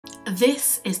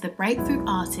This is the Breakthrough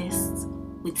Artists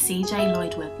with CJ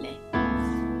Lloyd Webley.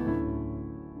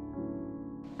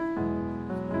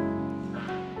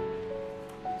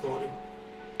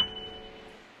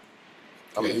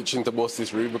 I'm itching to bust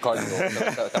this Rubicon, you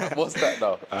know. Can I bust that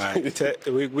now? Alright,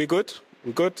 we good?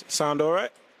 We good? Sound all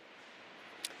right?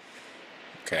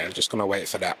 Okay, I'm just gonna wait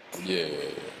for that. Yeah.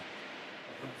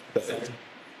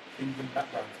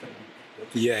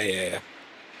 Yeah.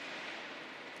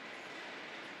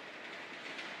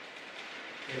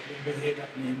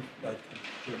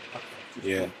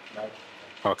 Yeah.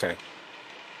 Okay.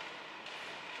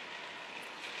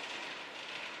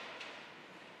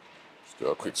 Just do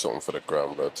a quick something for the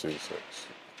gram, bro, 2 seconds.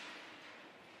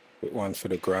 Quick one for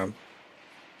the gram.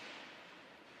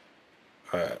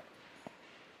 Alright.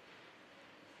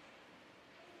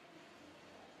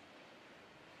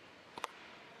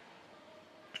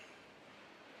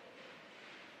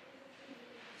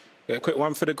 Yeah, quick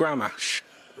one for the gram, Ash.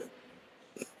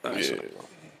 Nice. Yeah.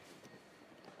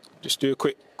 Just do a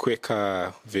quick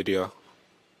video.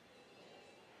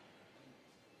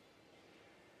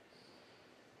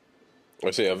 I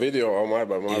see a video. Oh, my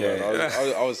bad.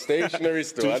 I was stationary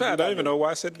still. To be fair, I don't even know why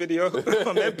I said video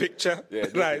on that picture. Yeah,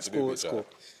 Nah, it's cool.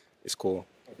 It's cool.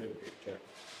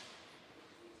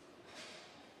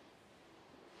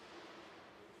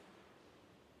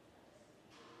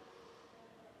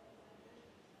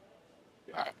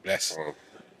 Alright, bless.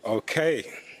 Okay.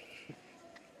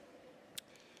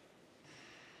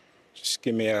 Just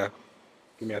give me a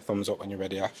thumbs up when you're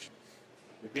ready, Ash.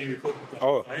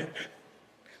 Oh.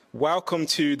 Welcome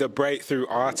to the Breakthrough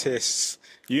Artists.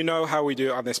 You know how we do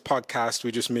it on this podcast.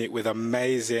 We just meet with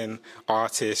amazing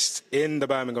artists in the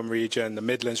Birmingham region, the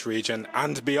Midlands region,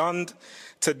 and beyond.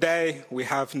 Today, we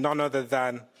have none other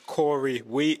than Corey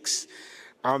Weeks.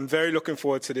 I'm very looking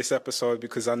forward to this episode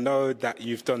because I know that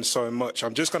you've done so much.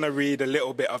 I'm just going to read a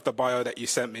little bit of the bio that you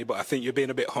sent me, but I think you're being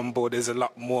a bit humble. There's a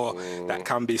lot more that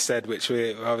can be said, which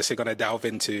we're obviously going to delve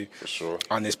into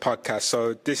on this podcast.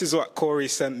 So this is what Corey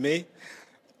sent me.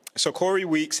 So Corey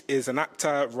Weeks is an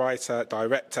actor, writer,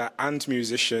 director, and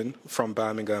musician from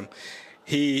Birmingham.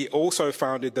 He also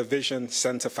founded the Vision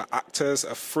Centre for Actors,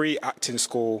 a free acting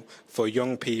school for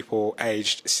young people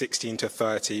aged 16 to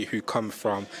 30 who come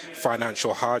from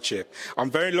financial hardship. I'm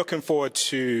very looking forward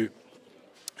to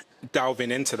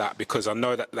delving into that because I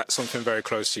know that that's something very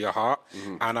close to your heart,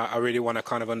 and I really want to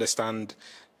kind of understand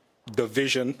the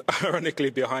vision, ironically,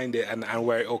 behind it and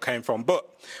where it all came from. But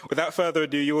without further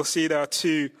ado, you will see there are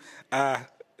two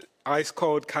ice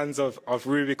cold cans of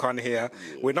Rubicon here.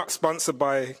 We're not sponsored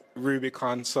by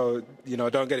Rubicon, so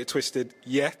don't get it twisted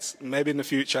yet, maybe in the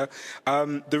future.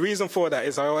 The reason for that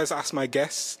is I always ask my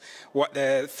guests what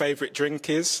their favorite drink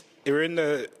is. We're in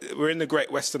the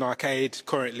Great Western Arcade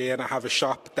currently, and I have a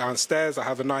shop downstairs. I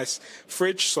have a nice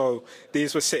fridge, so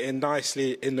these were sitting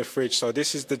nicely in the fridge. So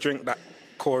this is the drink that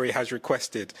Corey has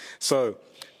requested. So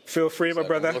feel free, my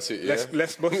brother.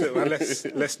 Let's bust it, man.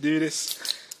 Let's do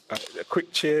this. A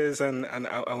quick cheers, and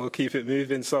we'll keep it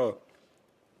moving. So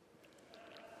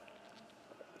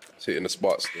sit in the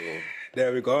spot still.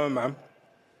 There we go, man.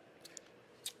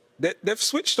 They've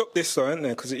switched up this, though, haven't they?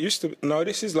 Because it used to. No,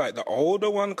 this is like the older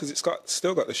one because it's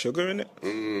still got the sugar in it.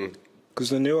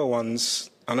 Because the newer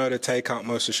ones, I know they take out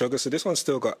most of the sugar, so this one's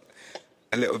still got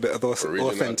a little bit of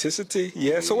authenticity.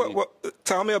 Yeah. So what?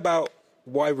 Tell me about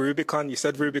why Rubicon. You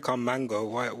said Rubicon Mango.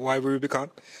 Why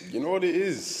Rubicon? You know what it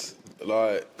is?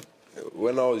 Like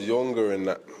when I was younger and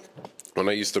that, when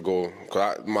I used to go,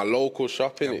 my local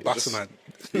shopping. Man.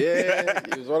 Yeah,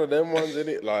 it was one of them ones,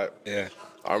 innit? Like, yeah.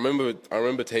 I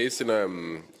remember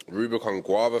tasting Rubicon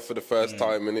guava for the first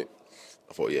time, innit?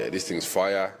 I thought, yeah, this thing's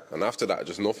fire. And after that,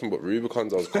 just nothing but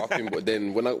Rubicons I was copying. But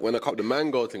then when I caught the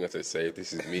mango thing, I said, "Save,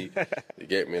 this is me." You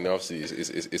get me? And obviously,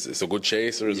 it's a good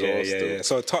chaser as well. Yeah.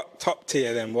 So top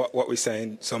tier then, what we're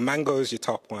saying. So mango's your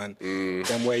top one.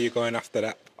 Then where you going after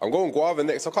that? I'm going guava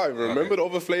next. I can't even remember the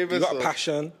other flavours. You got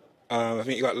passion. I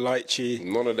think you got lychee.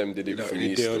 None of them did it for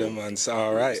me. You them ones.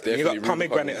 All right. You got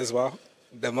pomegranate as well.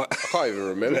 I can't even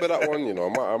remember that one,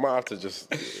 I might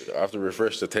have to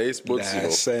refresh the taste buds,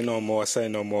 Say no more.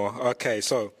 Okay,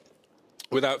 so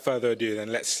without further ado, then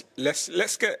let's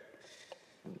get,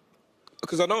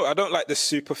 because I don't like the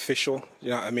superficial. You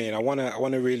know what I mean? I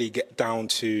wanna really get down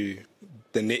to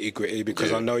the nitty gritty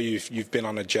because I know you've been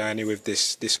on a journey with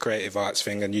this creative arts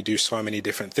thing, and you do so many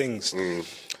different things.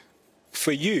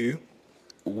 For you,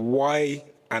 why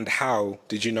and how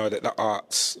did you know that the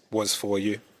arts was for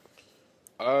you?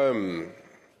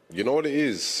 You know what it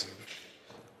is?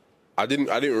 I didn't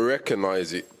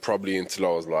recognize it probably until I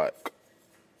was like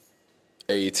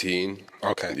 18.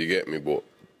 Okay. You get me? But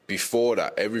before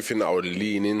that, everything that I would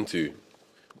lean into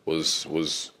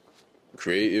was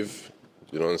creative.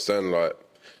 You know what I'm saying? Like,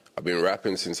 I've been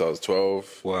rapping since I was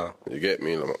 12. Wow. You get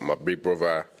me? Like, my big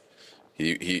brother,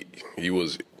 he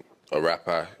was a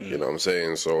rapper. You know what I'm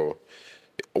saying? So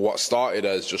what started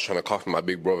as just trying to copy my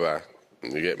big brother,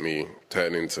 you get me,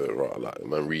 turned into, right, like,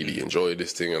 man, really enjoyed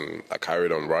this thing, and I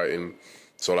carried on writing.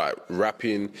 So, like,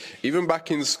 rapping, even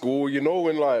back in school, you know,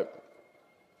 when, like,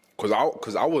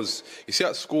 because I was, you see,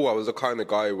 at school, I was the kind of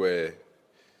guy where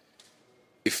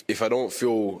if I don't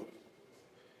feel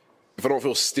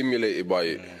stimulated by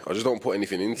it, I just don't put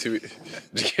anything into it.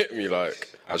 Do you get me? Like,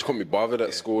 I just couldn't be bothered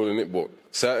at school, innit? But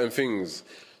certain things,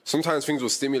 sometimes things will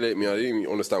stimulate me. I didn't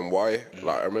even understand why.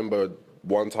 Like, I remember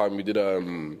one time we did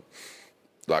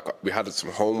we had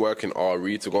some homework in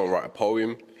RE to go and write a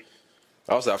poem.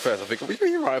 I was at first, I think, what do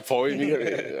you mean write a poem?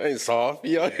 It ain't soft,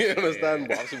 you understand?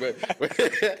 Yeah.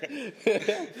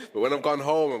 But when I've gone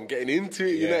home, I'm getting into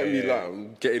it, you know what I mean? Like,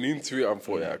 I'm getting into it, I'm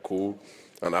thought, yeah, cool.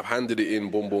 And I've handed it in,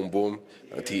 boom, boom, boom.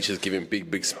 And the teacher's giving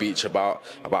big speech about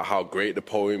how great the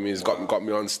poem is, got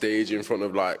me on stage in front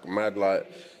of, like, mad, like,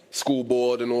 school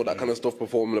board and all that kind of stuff,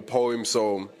 performing the poem.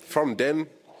 So from then...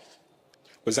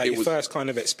 Was that your first kind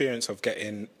of experience of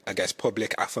getting, I guess,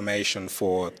 public affirmation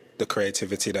for the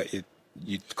creativity that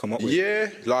you'd come up with? Yeah,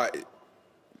 like,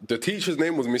 the teacher's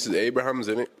name was Mrs. Abrahams,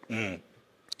 innit?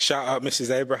 Shout out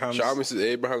Mrs. Abrahams. Shout out Mrs.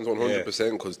 Abrahams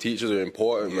 100%, because teachers are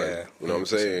important, man. You know what I'm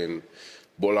saying?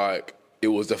 But, like, it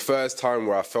was the first time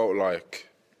where I felt like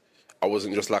I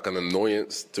wasn't just like an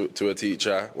annoyance to a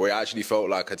teacher, where I actually felt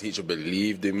like a teacher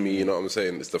believed in me, you know what I'm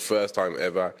saying? It's the first time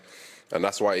ever. And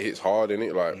that's why it hits hard,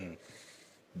 innit? Like...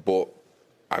 But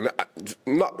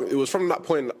it was from that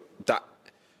point that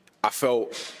I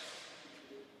felt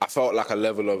like a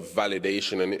level of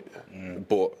validation in it.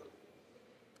 But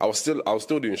I was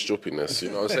still doing stupidness,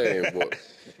 you know what I'm saying? But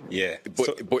yeah.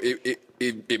 But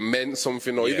it meant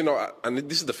something, or even though and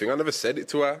this is the thing, I never said it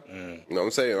to her. You know what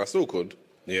I'm saying? I still could.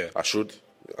 Yeah. I should.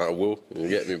 I will. You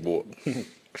get me? But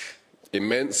it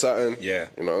meant something. Yeah.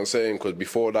 You know what I'm saying? Because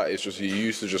before that, it's just, you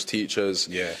used to just teachers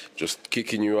just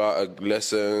kicking you out of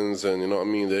lessons, and you know what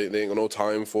I mean? They ain't got no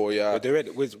time for you.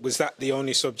 But was that the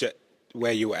only subject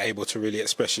where you were able to really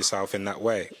express yourself in that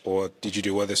way? Or did you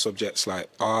do other subjects like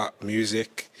art,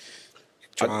 music,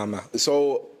 drama?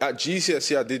 So at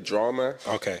GCSE, I did drama.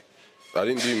 Okay. I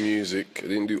didn't do music. I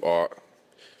didn't do art.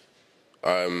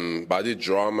 But I did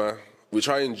drama, which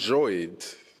I enjoyed.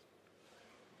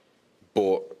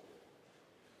 But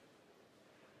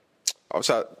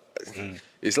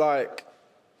it's like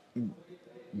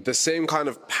the same kind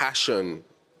of passion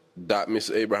that Miss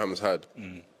Abrahams had.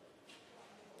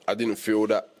 I didn't feel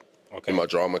that in my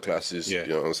drama classes. You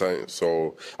know what I'm saying?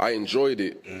 So I enjoyed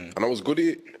it, and I was good at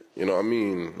it. You know what I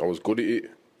mean? I was good at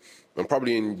it. And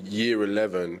probably in year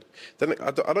 11, then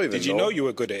I don't even know. Did you know you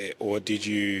were good at it, or did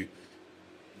you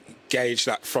gauge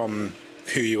that from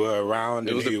who you were around?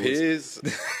 It was the peers.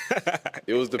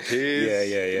 It was the peers.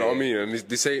 Yeah. You know what I mean? And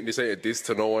this ain't a diss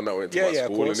to no one that went to my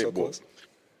school, of course.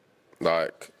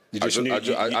 Like,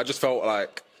 I just felt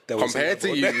like, compared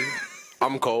to you,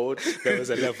 I'm cold. There was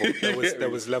a level. There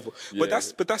was level. But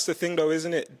that's the thing, though,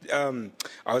 isn't it?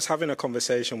 I was having a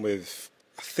conversation with,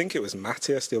 I think it was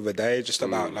Matthias the other day, just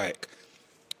about like,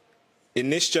 in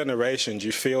this generation, do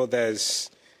you feel there's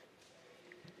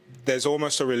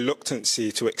almost a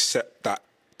reluctancy to accept that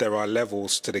there are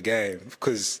levels to the game?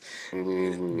 Because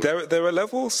there are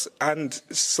levels, and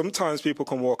sometimes people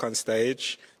can walk on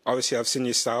stage. Obviously, I've seen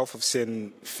yourself, I've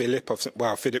seen Philip.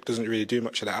 Philip doesn't really do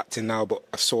much of the acting now, but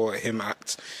I saw him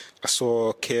act. I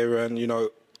saw Kieran, you know,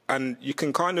 and you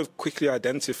can kind of quickly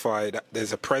identify that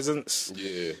there's a presence.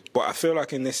 Yeah. But I feel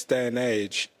like in this day and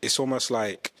age, it's almost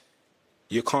like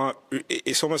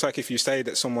it's almost like if you say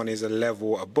that someone is a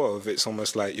level above, it's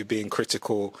almost like you're being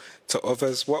critical to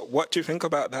others. What do you think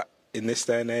about that in this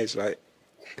day and age? Like,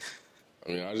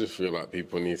 I mean, I just feel like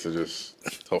people need to just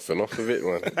toughen off of it,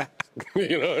 man.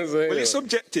 You know what I'm saying? Well, it's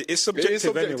subjective. It's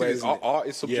subjective anyway, isn't it? Art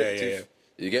is subjective.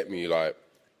 Yeah. You get me? Like,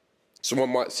 someone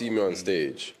might see me on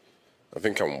stage, I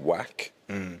think I'm whack.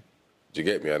 Do you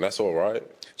get me? And that's all right.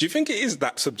 Do you think it is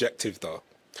that subjective, though?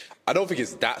 I don't think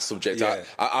it's that subjective.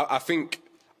 Yeah.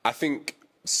 I think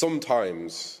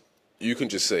sometimes you can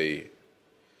just say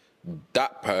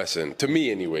that person, to me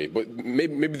anyway, but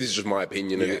maybe this is just my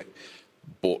opinion, innit?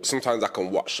 But sometimes I can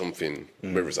watch something,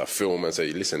 whether it's a film, and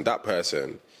say, listen, that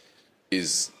person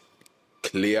is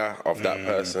clear of that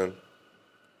person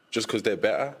just because they're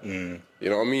better. You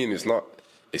know what I mean? It's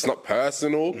not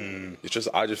personal. It's just,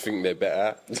 I just think they're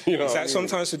better. You know is that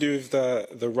sometimes to do with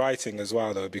the writing as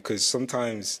well, though? Because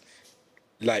sometimes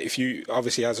like if you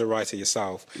obviously as a writer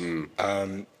yourself,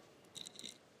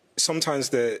 sometimes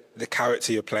the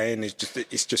character you're playing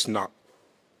is just not.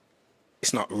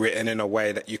 It's not written in a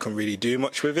way that you can really do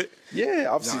much with it. Yeah,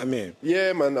 obviously. You know what I mean?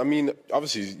 Yeah, man. I mean,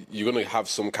 obviously, you're going to have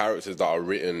some characters that are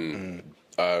written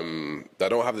that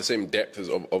don't have the same depth as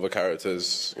other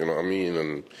characters, you know what I mean?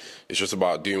 And it's just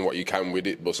about doing what you can with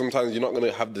it. But sometimes you're not going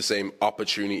to have the same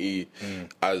opportunity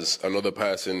as another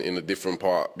person in a different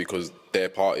part because their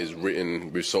part is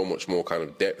written with so much more kind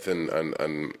of depth and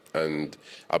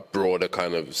a broader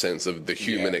kind of sense of the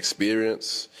human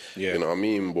experience. Yeah. You know what I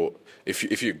mean? But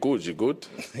if you're good, you're good.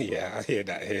 Yeah, I hear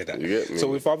that. You get me? So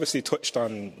we've obviously touched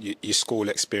on your school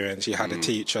experience. You had a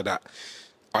teacher that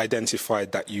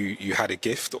identified that you had a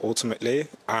gift ultimately,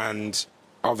 and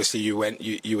obviously you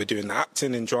were doing the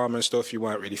acting and drama and stuff. You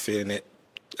weren't really feeling it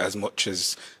as much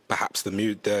as perhaps the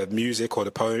music or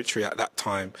the poetry at that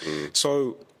time.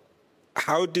 So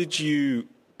how did you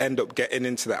end up getting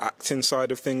into the acting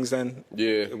side of things then?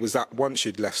 Yeah. Was that once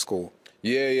you'd left school?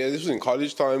 Yeah, this was in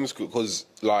college times because,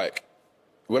 like,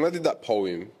 when I did that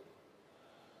poem,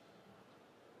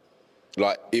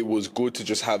 like, it was good to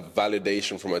just have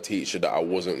validation from a teacher that I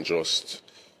wasn't just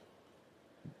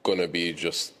gonna be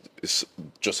just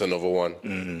another one.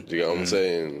 Do you get what I'm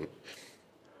saying?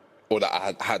 Or that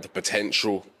I had the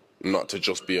potential not to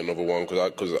just be another one,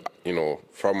 because you know,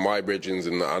 from my bridgings,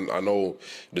 and I know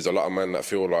there's a lot of men that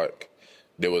feel like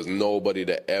there was nobody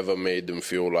that ever made them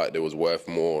feel like they was worth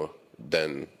more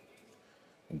than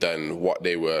what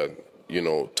they were, you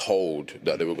know, told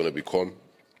that they were going to become.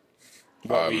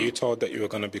 What were you told that you were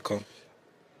going to become?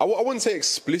 I wouldn't say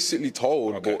explicitly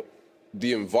told, Okay. but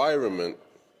the environment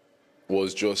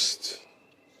was just,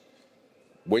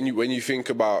 when you think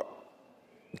about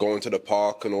going to the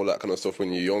park and all that kind of stuff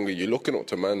when you're younger, you're looking up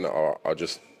to men that are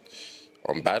just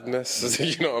on badness.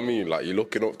 You know what I mean? Like, you're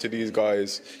looking up to these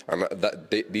guys, and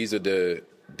these are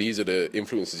the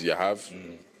influences you have.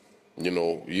 You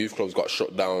know, youth clubs got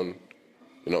shut down,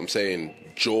 you know what I'm saying,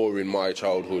 during my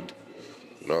childhood.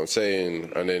 You know what I'm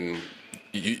saying? And then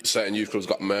certain youth clubs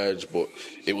got merged, but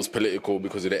it was political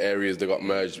because of the areas they got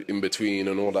merged in between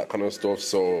and all that kind of stuff.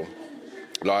 So,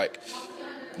 like,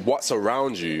 what's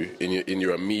around you in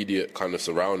your immediate kind of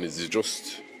surroundings is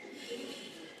just...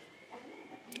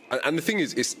 And the thing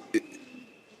is,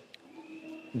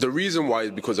 the reason why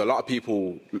is because a lot of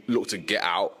people look to get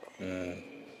out.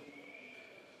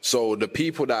 So the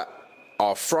people that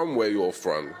are from where you're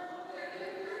from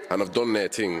and have done their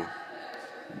thing,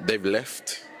 they've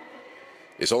left.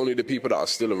 It's only the people that are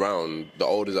still around, the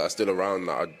elders that are still around,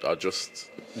 that are just,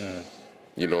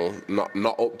 you know,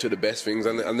 not up to the best things,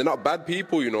 and they're not bad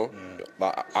people, you know.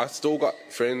 Like, I still got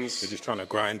friends. They're just trying to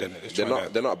grind, and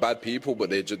they're not bad people,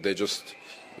 but they're just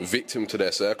victim to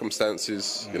their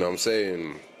circumstances. You know what I'm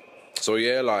saying? So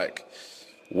yeah, like,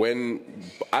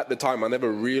 at the time I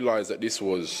never realized that this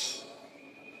was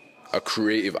a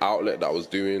creative outlet that I was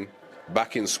doing.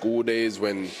 Back in school days,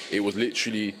 when it was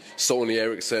literally Sony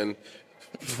Ericsson,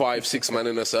 5-6 man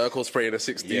in a circle spraying a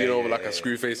 16 over like a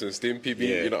Screwface and Stimpy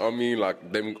beat, you know what I mean?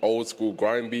 Like them old school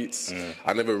grind beats.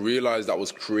 I never realized that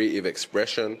was creative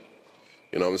expression.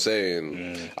 You know what I'm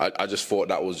saying? I just thought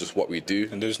that was just what we do.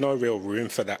 And there's no real room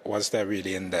for that, was there,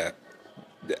 really, in the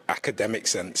academic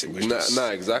sense? It was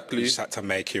exactly. You just had to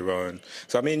make your own.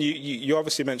 So, I mean, you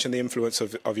obviously mentioned the influence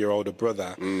of your older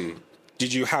brother.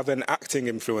 Did you have an acting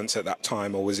influence at that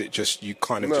time, or was it just you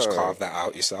kind of just carved that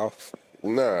out yourself?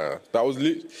 Nah, that was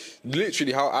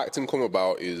literally how acting come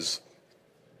about. Is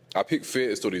I picked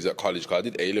theatre studies at college, because I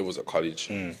did A-levels at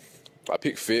college. I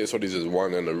picked theatre studies as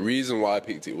one, and the reason why I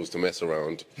picked it was to mess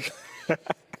around.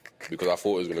 Because I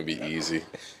thought it was going to be easy.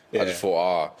 I just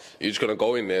thought, you're just going to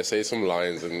go in there, say some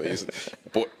lines,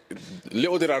 but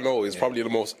little did I know, it's probably the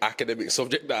most academic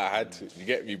subject that I had, you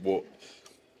get me? But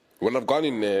when I've gone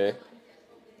in there,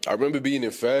 I remember being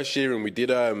in first year, and we did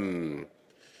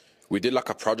like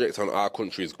a project on Our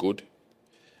Country is Good,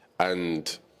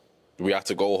 and we had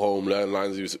to go home, learn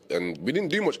lines, and we didn't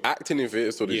do much acting in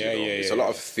theatre studies. It's a lot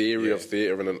of theory of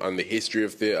theatre and the history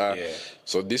of theatre.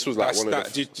 So this was like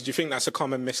Did you think that's a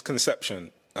common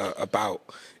misconception about,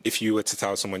 if you were to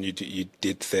tell someone you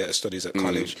did theatre studies at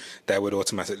college, they would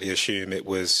automatically assume it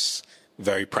was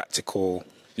very practical?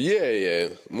 Yeah.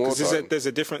 There's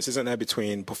a difference, isn't there,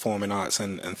 between performing arts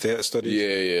and theatre studies?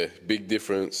 Yeah, big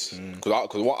difference.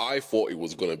 Because what I thought it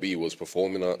was going to be was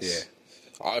performing arts.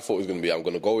 I thought it was going to be, I'm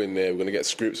going to go in there, we're going to get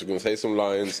scripts, we're going to say some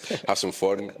lines, have some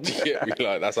fun. You get me?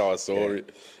 Like, that's how I saw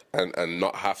it. And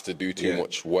not have to do too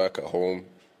much work at home.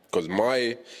 Because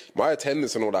my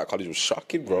attendance and all that at college was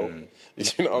shocking, bro. You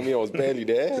know what I mean? I was barely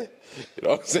there. You know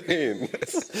what I'm saying?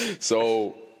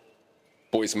 So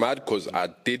But it's mad because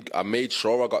I made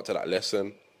sure I got to that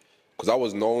lesson because I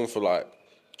was known for like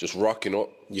just rocking up.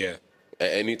 Yeah.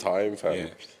 At any time, fam. Yeah.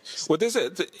 Well,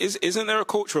 isn't there a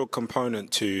cultural component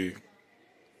to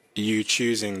you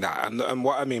choosing that? And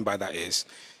what I mean by that is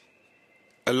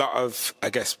a lot of, I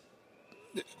guess,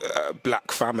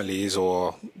 black families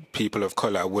or people of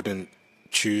colour wouldn't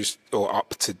choose or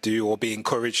opt to do or be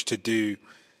encouraged to do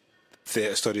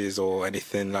theatre studies or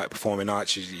anything like performing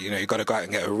arts. You know, you got to go out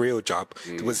and get a real job.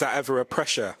 Was that ever a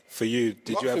pressure for you?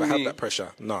 Did Not you ever for have me. that pressure?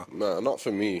 No. Nah, not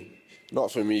for me. Not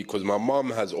for me, because my mum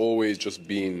has always just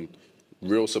been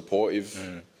real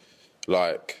supportive.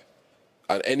 Like,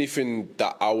 and anything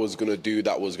that I was going to do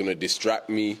that was going to distract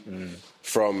me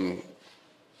from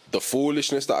the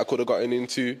foolishness that I could have gotten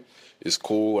into is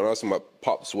cool. And also my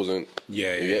pops wasn't, you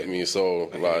get me?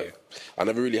 So, like, I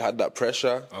never really had that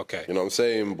pressure. Okay. You know what I'm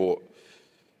saying? But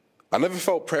I never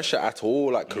felt pressure at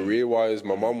all, like, career-wise.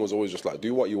 My mum was always just like,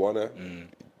 do what you want to.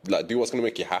 Like, do what's going to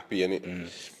make you happy, innit?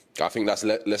 I think that's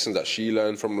lessons that she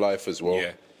learned from life as well.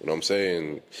 Yeah. You know what I'm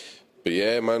saying? But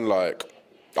yeah, man, like,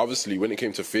 obviously when it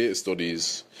came to theatre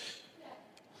studies,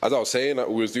 as I was saying,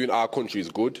 we was doing Our Country is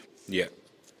Good. Yeah.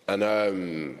 And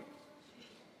then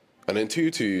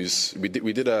Tutus, we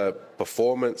did a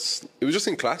performance. It was just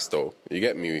in class though, you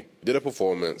get me? We did a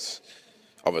performance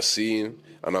of a scene.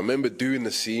 And I remember doing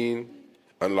the scene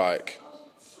and like,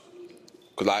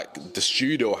 cause like the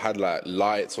studio had like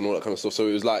lights and all that kind of stuff. So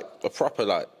it was like a proper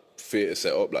like theatre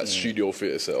setup, like studio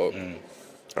theatre setup.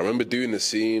 I remember doing the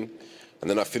scene, and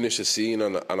then I finished the scene,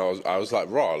 and I was like,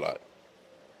 raw, like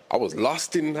I was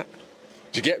lost in that.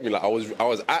 Do you get me? Like I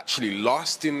was actually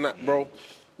lost in that, bro.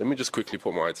 Let me just quickly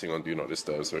put my thing on Do Not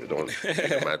Disturb so it don't make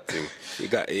a mad thing. You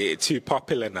got it too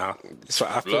popular now. That's what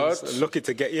happens. Blood. Looking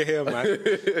to get you here, man.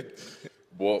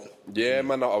 But yeah,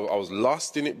 man, I was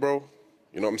lost in it, bro.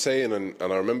 You know what I'm saying? And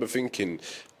I remember thinking,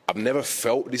 I've never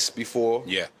felt this before.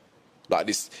 Yeah. Like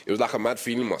this, it was like a mad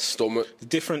feeling in my stomach.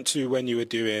 Different to when you were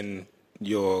doing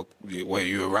where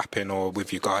you were rapping or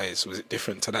with you guys. Was it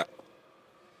different to that?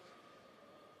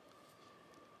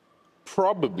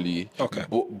 Probably. Okay.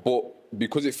 But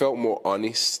because it felt more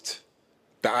honest.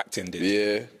 The acting did.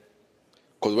 Yeah.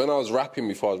 Because when I was rapping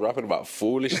before, I was rapping about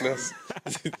foolishness.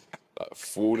 Like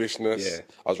foolishness. Yeah.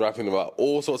 I was rapping about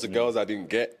all sorts of girls I didn't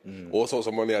get, all sorts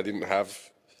of money I didn't have.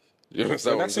 You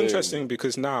understand what I'm That's saying? interesting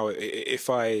because now,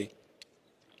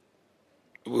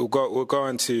 we'll go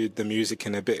into the music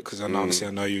in a bit because obviously I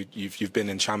know you've been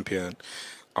in Champion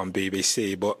on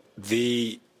BBC, but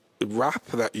the rap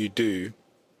that you do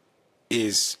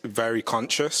is very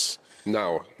conscious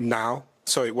now.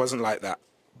 So it wasn't like that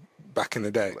back in the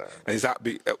day. Nah. And is that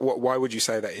why would you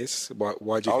say that is? Why do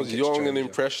you? I think was it's young and changed?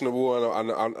 impressionable,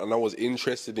 and I was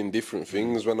interested in different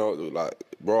things when I was like,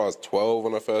 bro, I was 12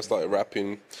 when I first started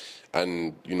rapping,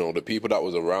 and you know the people that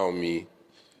was around me,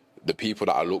 the people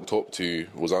that I looked up to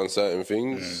was on certain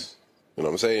things. You know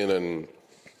what I'm saying? And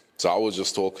so I was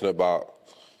just talking about,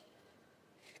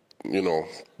 you know,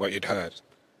 What you'd heard.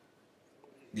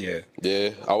 Yeah. yeah,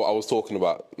 I was talking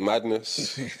about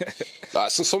madness.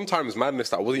 Like, so sometimes madness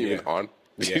that I wasn't even on.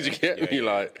 Did you get me? Yeah.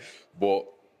 Like, but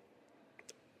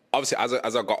obviously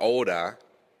as I got older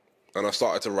and I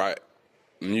started to write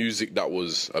music that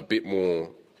was a bit more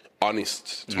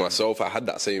honest to myself, I had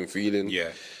that same feeling.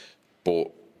 Yeah.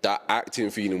 But that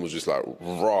acting feeling was just like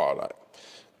raw. Like,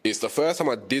 it's the first time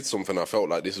I did something I felt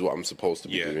like this is what I'm supposed to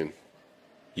be doing.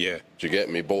 Yeah. Do you get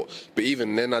me? But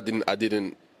even then I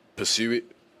didn't pursue it.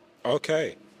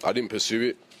 Okay. I didn't pursue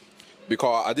it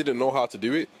because I didn't know how to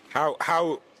do it. How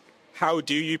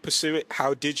do you pursue it?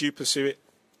 How did you pursue it?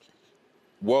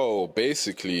 Well,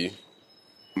 basically,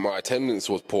 my attendance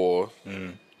was poor.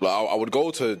 Like I would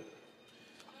go to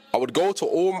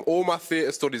all my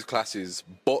theatre studies classes,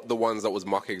 but the ones that was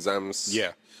mock exams.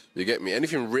 Yeah. You get me?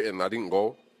 Anything written, I didn't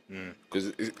go because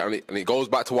it goes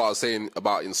back to what I was saying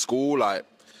about in school. Like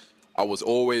I was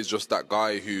always just that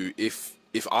guy who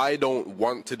if I don't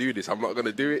want to do this, I'm not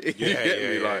gonna do it. You get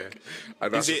me? Like,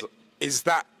 and that's is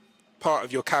that part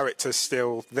of your character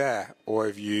still there, or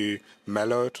have you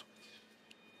mellowed?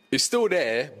 it's still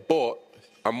there, but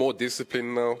I'm more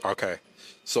disciplined now. Okay.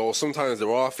 So sometimes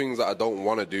there are things that I don't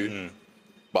want to do,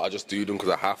 but I just do them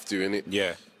because I have to, innit?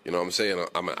 Yeah. You know what I'm saying?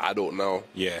 I'm an adult now.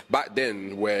 Yeah. Back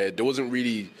then, where there wasn't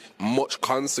really much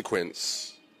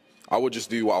consequence, I would just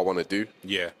do what I want to do.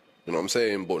 Yeah. You know what I'm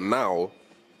saying? But now,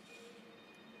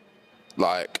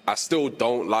 like, I still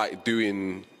don't like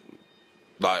doing,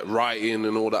 like, writing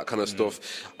and all that kind of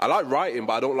stuff. I like writing,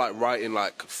 but I don't like writing,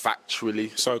 like,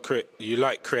 factually. So you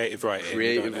like creative writing.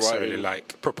 You don't necessarily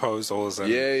like proposals. And,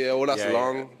 Yeah, well, that's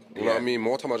long. You know what I mean?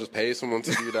 More time I just pay someone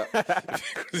to do that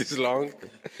because it's long.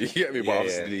 You get me? But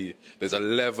obviously, there's a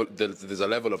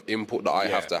level of input that I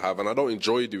have to have, and I don't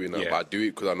enjoy doing that, but I do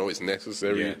it because I know it's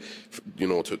necessary, you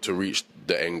know, to reach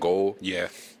the end goal. Yeah.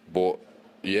 But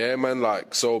yeah, man,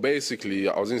 like, so basically,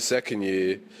 I was in second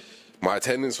year. My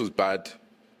attendance was bad.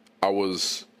 I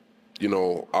was, you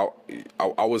know,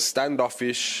 I was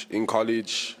standoffish in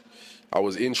college. I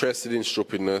was interested in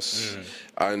stupidness,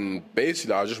 and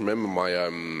basically, I just remember my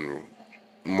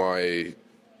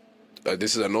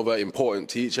this is another important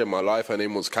teacher in my life. Her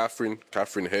name was Catherine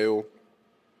Hale.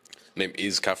 Name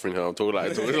is Catherine Hale. I'm talking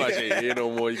like she ain't here no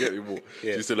more. You get me? More.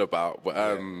 She's still about, but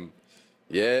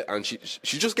yeah, and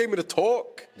she just gave me the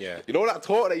talk. Yeah, you know that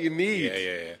talk that you need.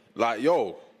 Yeah. Like,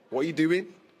 yo, what are you doing?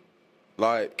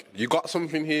 Like, you got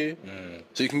something here,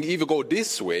 so you can either go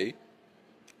this way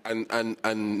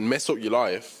and mess up your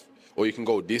life, or you can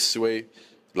go this way,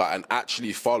 like, and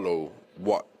actually follow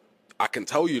what I can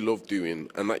tell you love doing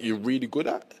and that you're really good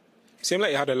at. Seemed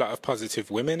like you had a lot of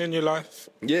positive women in your life.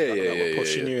 Yeah, that were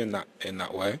pushing you in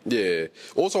that way. Yeah.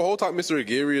 Also, hold tight, Mr.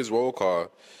 Aguirre as well,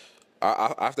 car.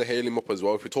 I have to hail him up as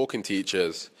well if we're talking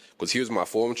teachers, because he was my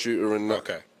form tutor and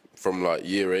that from like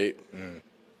year 8.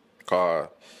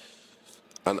 Car.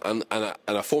 And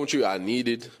a form tutor I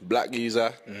needed, black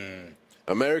geezer,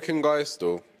 American guy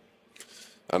still.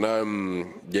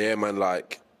 And yeah, man,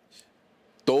 like,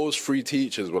 those 3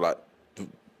 teachers were like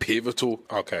pivotal.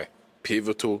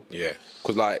 Pivotal. Yeah.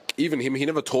 Because like, even him, he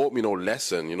never taught me no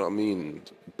lesson, you know what I mean?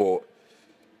 But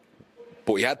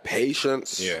he had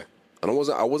patience. Yeah. And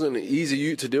I wasn't an easy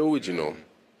youth to deal with, you know.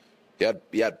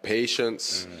 He had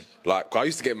patience. Like, I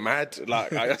used to get mad.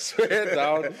 Like, I swear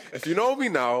down. If you know me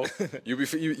now, you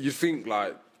think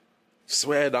like,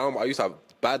 swear down. But I used to have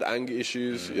bad anger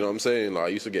issues. You know what I'm saying? Like, I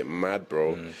used to get mad,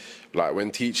 bro. Like,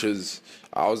 when teachers,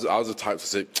 I was the type to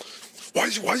say, why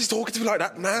is he talking to me like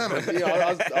that? Nah, man.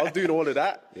 Yeah, I was doing all of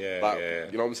that. Yeah, like,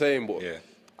 you know what I'm saying? But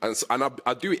and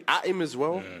I'd do it at him as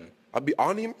well. I'd be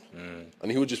on him,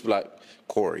 and he would just be like,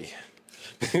 Corey.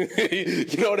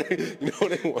 you know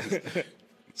them ones.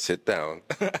 Sit down,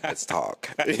 let's talk.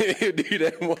 You do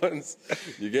them ones.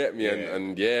 You get me?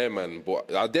 And yeah, man.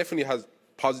 But I definitely has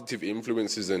positive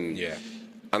influences, and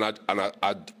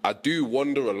I do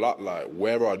wonder a lot, like,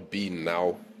 where I'd be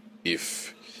now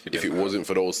if it wasn't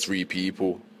for those 3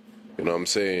 people. You know what I'm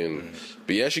saying?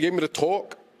 But yeah, she gave me the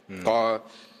talk. I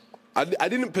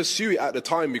didn't pursue it at the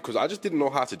time because I just didn't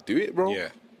know how to do it, bro. Yeah.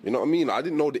 You know what I mean? I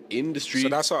didn't know the industry. So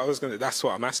that's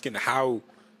what I'm asking. How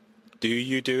do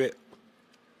you do it?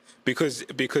 Because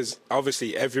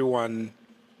obviously everyone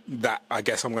that I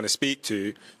guess I'm going to speak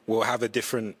to will have a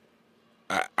different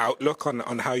outlook on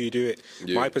how you do it.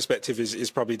 Yeah. My perspective is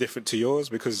probably different to yours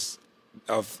because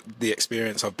of the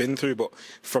experience I've been through. But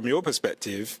from your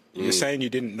perspective, you're saying you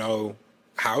didn't know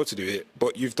how to do it,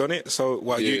 but you've done it. So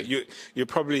you're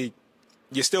probably.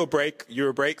 You're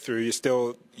a breakthrough.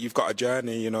 You've got a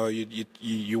journey, you know,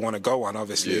 you want to go on,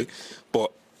 obviously,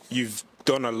 but you've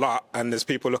done a lot, and there's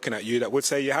people looking at you that would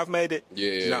say you have made it.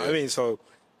 Yeah. You know what I mean? So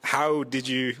how did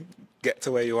you get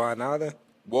to where you are now then?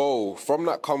 Whoa, from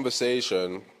that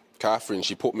conversation, Catherine,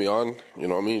 she put me on, you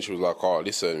know what I mean? She was like, oh,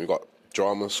 listen, we got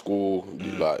drama school.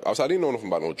 Like, I didn't know nothing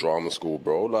about no drama school,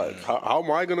 bro. Like, how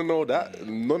am I going to know that?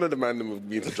 None of the men have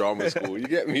been to drama school. You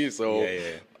get me? So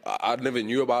I never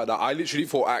knew about that. I literally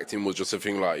thought acting was just a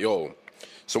thing like, yo,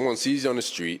 someone sees you on the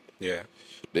street. Yeah.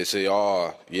 They say,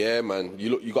 oh, yeah, man,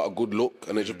 you got a good look,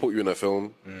 and they just put you in a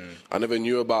film. I never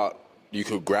knew about you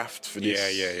could graft for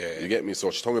this. Yeah. You get me?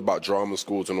 So she told me about drama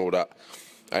schools and all that.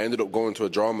 I ended up going to a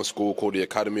drama school called the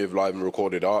Academy of Live and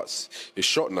Recorded Arts. It's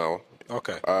shut now.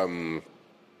 Okay.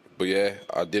 But yeah,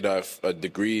 I did a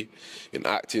degree in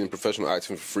acting, professional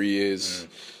acting for 3 years.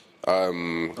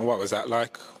 And what was that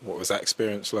like? What was that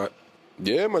experience like?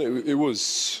 Yeah, man, it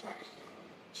was...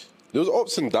 There was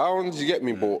ups and downs, you get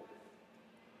me, but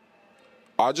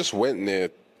I just went there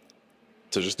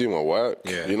to just do my work.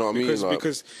 Yeah. You know what I mean? Like,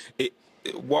 because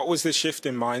what was the shift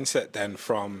in mindset then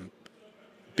from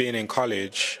being in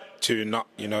college to not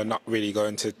really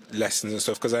going to lessons and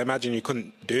stuff? Because I imagine you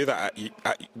couldn't do that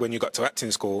when you got to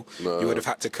acting school. No. You would have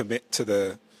had to commit to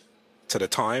the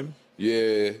time.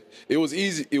 Yeah, it was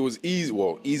easy. It was easy.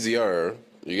 Well, easier.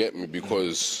 You get me,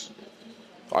 because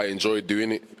I enjoyed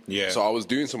doing it. Yeah. So I was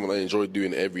doing something I enjoyed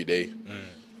doing every day.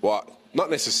 But not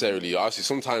necessarily. Obviously,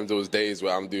 sometimes there was days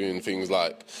where I'm doing things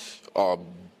like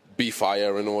be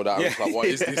fire and all that. I was like, what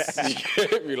is this? You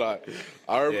get me? Like,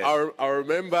 I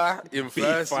remember in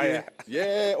first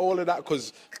year, all of that.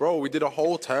 Because, bro, we did a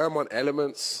whole term on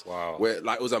elements. Wow. Where,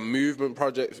 like, it was a movement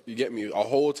project, you get me? A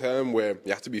whole term where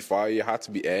you had to be fire, you had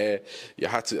to be air, you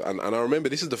had to... And I remember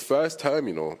this is the first term,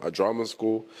 you know, at drama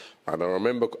school. And I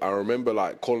remember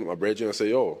like, calling my brethren and say,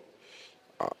 yo,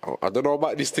 I don't know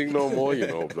about this thing no more, you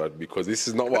know, blood, because this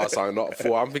is not what I signed up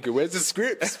for. I'm thinking, where's the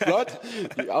scripts, blood?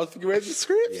 I was thinking, where's the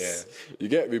scripts? Yeah. You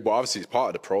get me? But obviously, it's part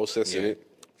of the process, innit?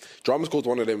 Drama school's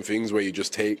one of them things where you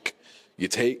just take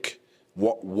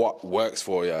what works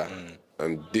for you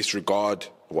and disregard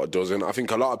what doesn't. I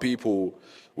think a lot of people,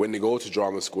 when they go to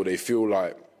drama school, they feel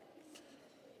like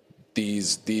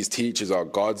these teachers are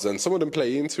gods, and some of them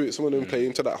play into it, some of them play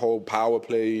into that whole power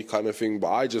play kind of thing, but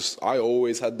I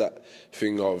always had that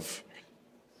thing of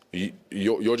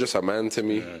you're just a man to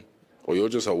me, or you're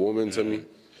just a woman to me,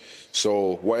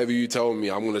 so whatever you tell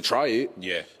me, I'm gonna try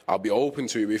it. I'll be open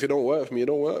to it, but if it don't work for me, it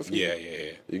don't work for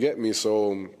me. You get me?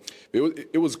 So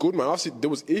it was good, man. Obviously there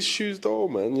was issues though,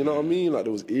 man, you know what I mean? Like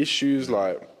there was issues,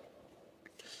 like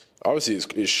obviously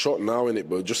it's shot now, innit,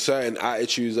 but just certain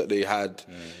attitudes that they had,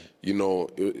 you know,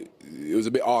 it was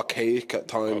a bit archaic at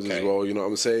times as well, you know what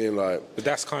I'm saying? Like, but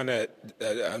that's kind of,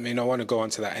 I mean, I want to go on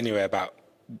to that anyway about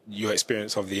your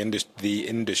experience of the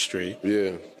industry.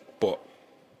 Yeah. But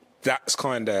that's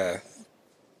kind of,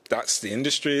 that's the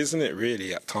industry, isn't it,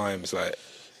 really, at times? Like,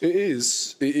 It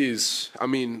is. I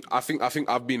mean, I think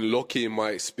I've been lucky in my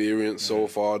experience so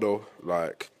far, though.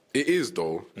 Like, it is,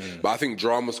 though. But I think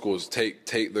drama schools take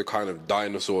the kind of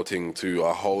dinosaur thing to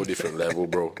a whole different level,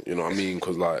 bro. You know what I mean?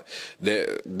 Because, like,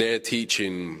 they're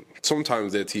teaching...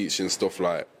 Sometimes they're teaching stuff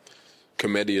like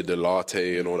commedia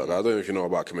dell'arte and all that. I don't know if you know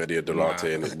about commedia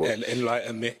dell'arte. But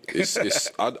enlighten me.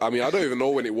 I mean, I don't even know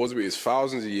when it was, but it's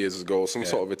thousands of years ago. Some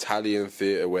sort of Italian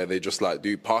theatre where they just like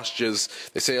do postures.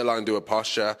 They say a line, do a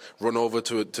posture, run over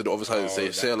to the other side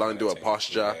and say a line, do a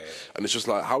posture. And it's just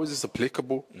like, how is this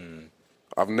applicable?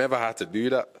 I've never had to do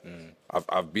that.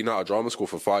 I've been out of drama school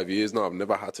for 5 years now. I've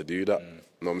never had to do that. You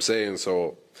know what I'm saying?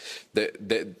 So,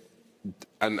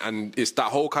 and it's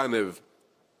that whole kind of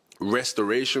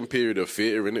restoration period of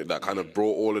theatre, innit, that kind of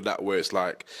brought all of that, where it's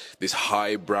like this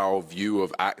highbrow view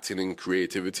of acting and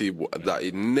creativity that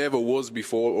it never was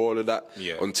before all of that,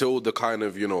 until the kind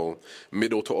of, you know,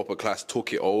 middle to upper class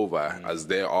took it over as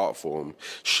their art form.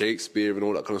 Shakespeare and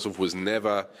all that kind of stuff was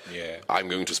never, I'm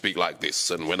going to speak like this,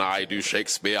 and when I do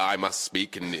Shakespeare, I must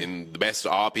speak in the best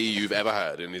RP you've ever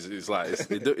heard. And it's like,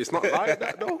 it's not like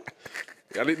that, though.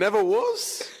 And it never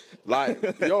was.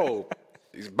 Like, yo...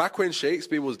 Back when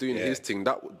Shakespeare was doing his thing,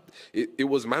 it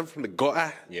was man from the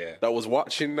gutter that was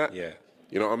watching that. You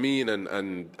know what I mean?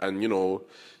 And you know,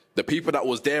 the people that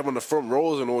was there on the front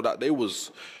rows and all that, they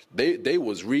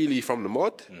was really from the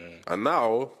mud. And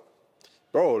now,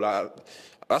 bro, like,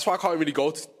 that's why I can't really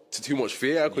go to too much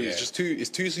theatre, because it's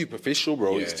too superficial,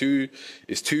 bro. It's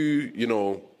too you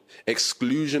know,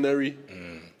 exclusionary.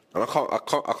 And I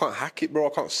can't hack it, bro. I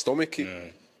can't stomach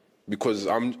it. Because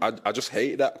I just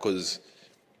hate that, because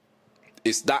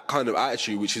it's that kind of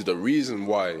attitude which is the reason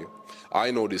why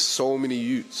I know there's so many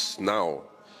youths now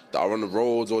that are on the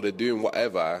roads or they're doing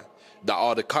whatever that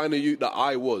are the kind of youth that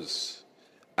I was,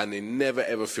 and they never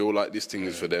ever feel like this thing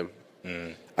is for them.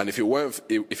 And if it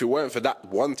weren't for that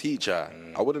one teacher,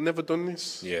 I would have never done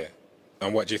this.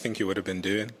 And what do you think you would have been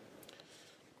doing?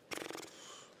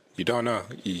 You don't know.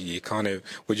 You kind of...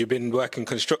 Would you been working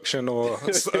construction or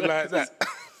something like that?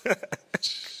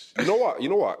 You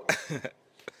know what?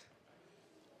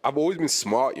 I've always been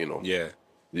smart, you know.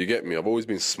 You get me? I've always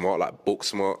been smart, like book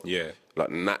smart.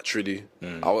 Like naturally.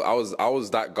 I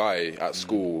was that guy at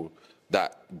school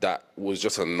that was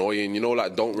just annoying, you know,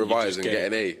 like don't revise and get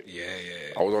an A.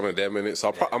 I was one of them in it. So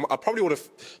I probably would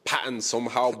have patterned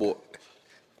somehow, but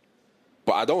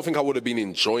I don't think I would have been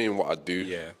enjoying what I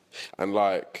do. And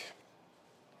like,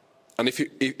 and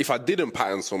if I didn't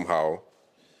pattern somehow,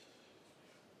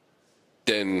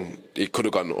 then it could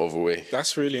have gone the other way.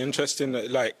 That's really interesting.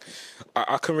 Like,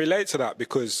 I can relate to that,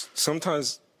 because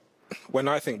sometimes when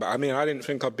I think back, I mean, I didn't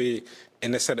think I'd be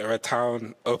in the centre of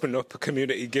town, opening up a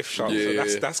community gift shop. So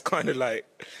that's kind of like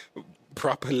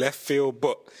proper left field.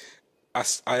 But I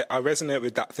resonate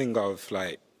with that thing of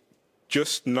like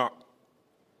just not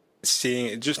seeing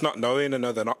it, just not knowing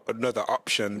another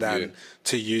option than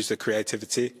to use the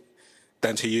creativity. Do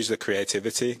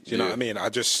you know what I mean?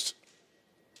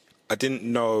 I didn't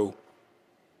know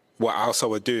what else I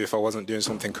would do if I wasn't doing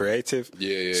something creative.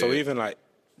 So even like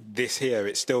this here,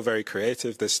 it's still very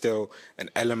creative. There's still an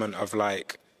element of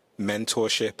like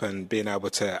mentorship and being able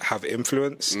to have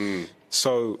influence.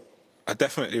 So I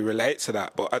definitely relate to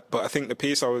that. But I think the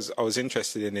piece I was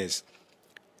interested in is,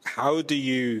 how do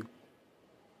you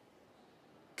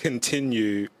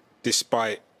continue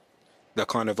despite the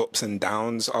kind of ups and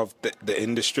downs of the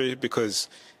industry? Because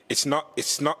it's not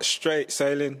straight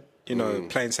sailing,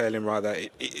 plain sailing rather.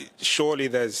 Surely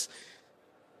there's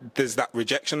that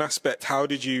rejection aspect. How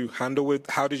did you handle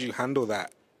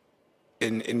that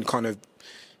in kind of,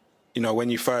 when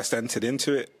you first entered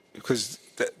into it? Because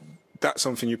that's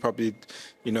something you probably,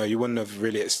 you wouldn't have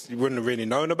really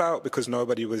known about because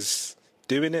nobody was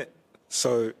doing it.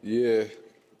 So yeah,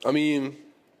 I mean,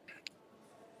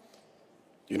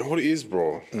 you know what it is,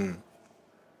 bro?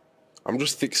 I'm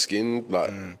just thick-skinned,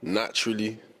 like,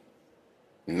 naturally.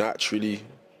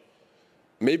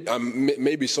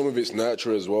 Maybe some of it's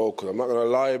natural as well, because I'm not going to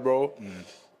lie, bro.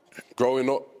 Growing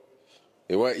up,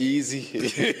 it weren't easy.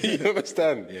 You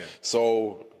understand? Yeah.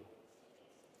 So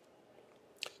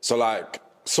like,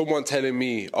 someone telling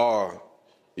me,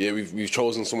 yeah, we've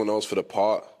chosen someone else for the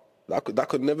part, that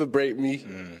could never break me.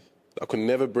 That could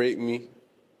never break me.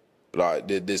 Like,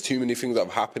 there's too many things that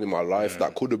have happened in my life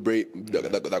that could have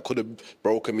that could have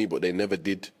broken me, but they never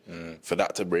did. For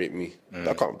that to break me,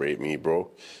 that can't break me, bro.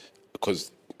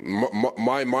 Because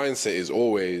my mindset is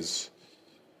always,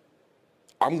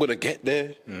 I'm gonna get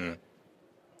there.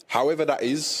 However that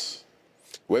is,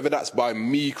 whether that's by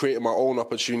me creating my own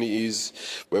opportunities,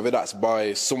 whether that's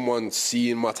by someone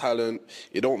seeing my talent,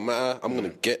 it don't matter. I'm gonna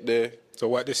get there. So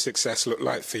what does success look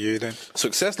like for you then?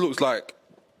 Success looks like,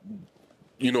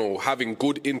 having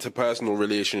good interpersonal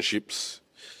relationships,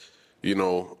 it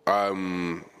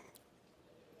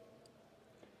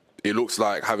looks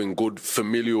like having good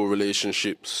familial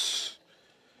relationships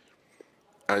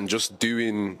and just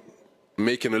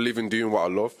making a living doing what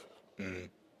I love.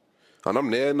 And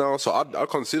I'm there now, so I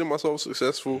consider myself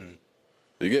successful.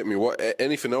 You get me?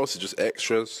 Anything else is just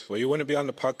extras. Well, you wouldn't be on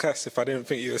the podcast if I didn't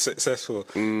think you were successful.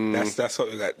 That's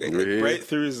what we got.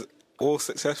 Breakthrough is all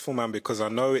successful, man, because I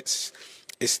know it's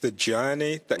the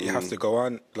journey that you have to go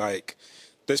on. Like,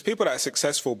 there's people that are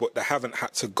successful, but they haven't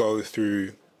had to go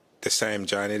through the same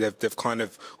journey. They've kind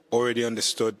of already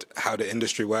understood how the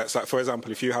industry works. Like, for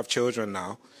example, if you have children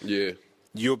now,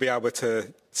 you'll be able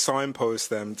to signpost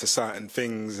them to certain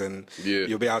things, and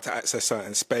you'll be able to access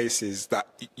certain spaces that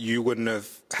you wouldn't have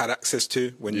had access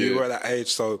to when you were at that age.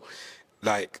 So,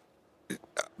 like,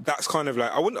 that's kind of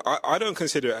like, I don't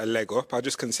consider it a leg up. I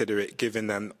just consider it giving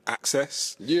them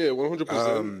access. Yeah,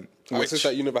 100%. Access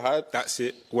that you never had. That's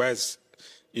it. Whereas,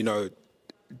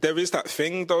 there is that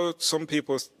thing though. Some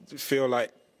people feel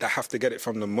like they have to get it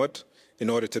from the mud in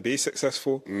order to be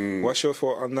successful. What's your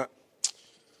thought on that?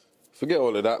 Forget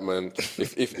all of that, man.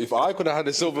 If I could have had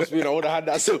a silver spoon, I would have had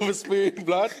that silver spoon,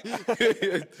 blood.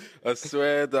 I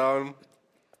swear down.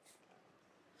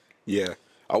 Yeah.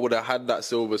 I would have had that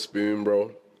silver spoon,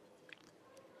 bro.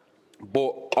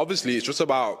 But obviously, it's just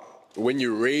about when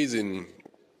you're raising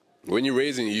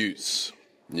youths,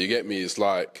 you get me? It's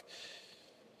like,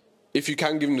 if you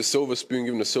can give them the silver spoon,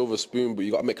 give them the silver spoon, but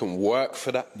you got to make them work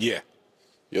for that. Yeah.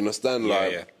 You understand?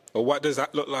 Yeah. Well, what does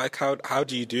that look like? How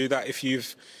do you do that? If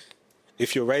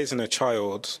you're raising a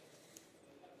child,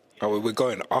 we're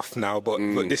going off now, but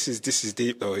this is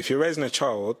deep though. If you're raising a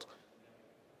child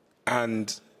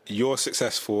and you're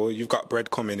successful, you've got bread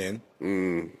coming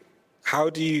in, how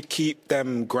do you keep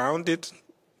them grounded,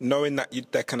 knowing that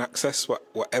they can access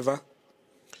whatever?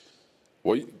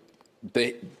 Well,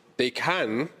 they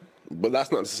can, but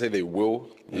that's not to say they will.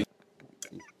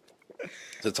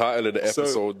 The title of the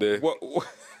episode there. What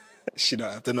she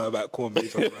don't have to know about corned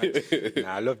beef, right?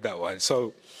 Nah, I love that one.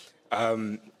 So,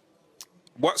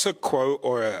 what's a quote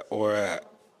or a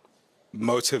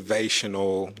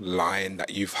motivational line that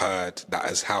you've heard that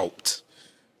has helped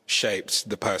shaped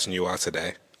the person you are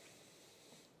today?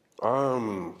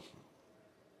 I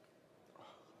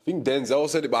think Denzel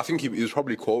said it, but I think he was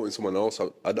probably quoting someone else.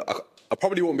 I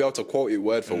probably won't be able to quote it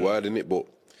word for word in it, but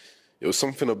it was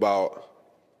something about,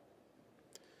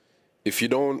 if you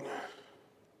don't...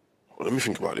 Let me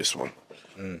think about this one.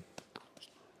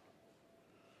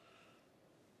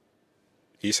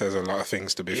 He says a lot of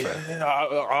things, to be fair.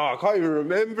 I can't even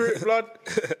remember it, blood.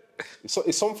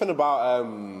 It's something about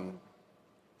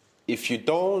if you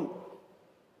don't...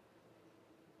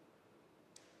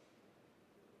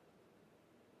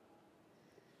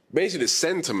 Basically, the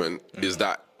sentiment is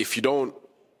that if you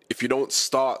don't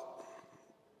start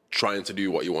trying to do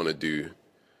what you want to do,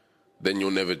 then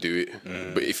you'll never do it.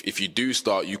 But if you do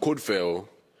start, you could fail,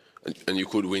 and you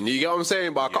could win. You get what I'm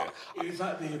saying? But I can't. It was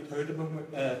like the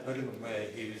podium where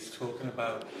he was talking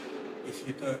about, if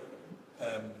you don't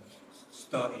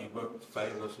start, you won't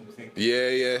fail or something. Yeah,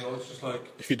 yeah. I was just like,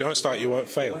 If you don't start, you won't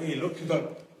fail. when you look, you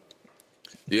go,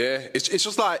 Yeah, it's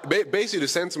just like basically the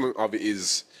sentiment of it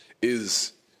is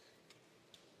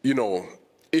you know,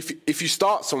 if you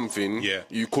start something, Yeah.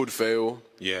 you could fail.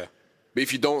 Yeah. But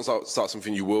if you don't start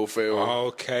something, you will fail.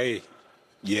 Okay.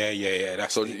 Yeah.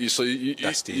 That's So deep.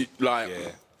 that's deep. like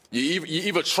Yeah. you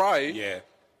either try Yeah.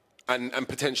 and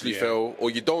potentially Yeah. fail, or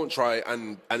you don't try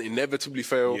and inevitably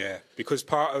fail. Yeah, because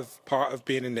part of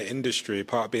being in the industry,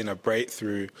 part of being a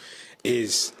breakthrough,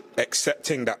 is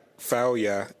accepting that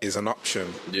failure is an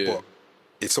option, Yeah. but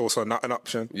it's also not an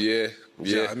option. Yeah, Do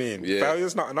you know what I mean?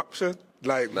 Failure's not an option.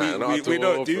 Like Nah, not we at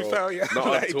don't all, do bro. failure. Not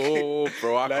like, at all,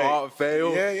 bro. I can't fail.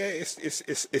 Yeah,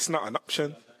 it's not an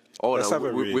option. Oh, Let's no, have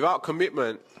a read. without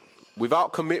commitment,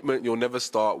 you'll never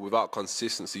start. Without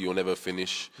consistency, you'll never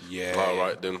finish. Yeah. All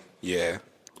right then. Yeah.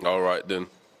 All right then.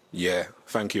 Yeah,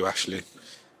 thank you, Ashley.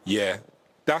 Yeah,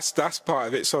 that's part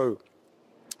of it. So,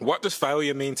 what does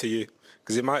failure mean to you?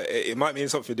 Because it might mean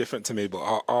something different to me, but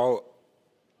I'll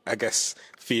I guess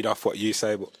feed off what you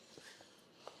say. But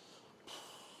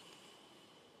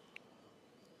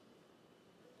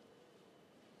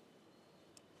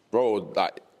Bro,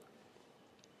 like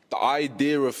the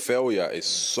idea of failure is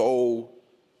so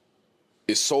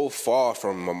far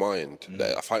from my mind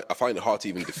that I find it hard to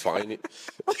even define it.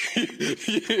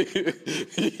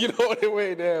 You know what I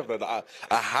mean there, but I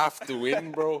have to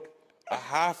win, bro. I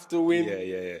have to win.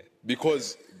 yeah.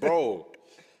 Because, bro,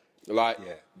 like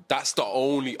Yeah. that's the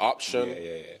only option.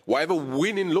 Yeah. Whatever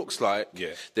winning looks like,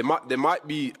 Yeah. there might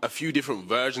be a few different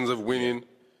versions of winning,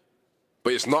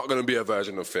 but it's not gonna be a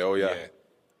version of failure. Yeah.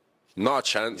 Not a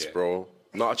chance, Yeah. bro.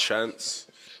 Not a chance.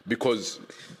 Because,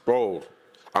 bro,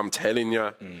 I'm telling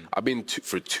you, I've been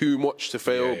for too much to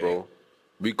fail, Yeah, bro.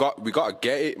 We gotta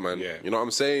get it, man. Yeah. You know what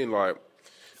I'm saying? Like,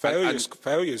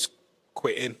 failure's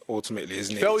quitting ultimately,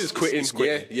 isn't it? failure's quitting. It's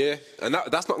quitting. Yeah. And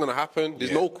that's not gonna happen.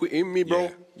 There's Yeah. no quit in me,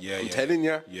 bro. Yeah, I'm yeah. telling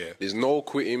you. Yeah. There's no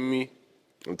quit in me.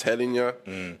 I'm telling you.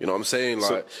 You know what I'm saying?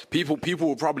 Like, people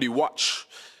will probably watch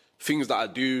things that I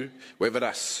do, whether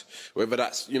that's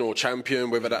Champion,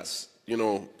 whether that's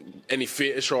any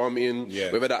theatre show I'm in,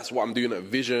 Yeah. whether that's what I'm doing at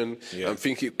Vision, and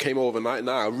think it came overnight.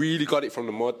 Nah, I really got it from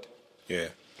the mud. Yeah.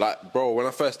 Like, bro, when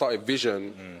I first started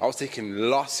Vision, I was taking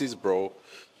losses, bro.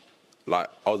 Like,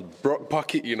 I was broke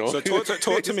pocket, you know. So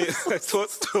talk to me.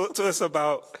 talk to us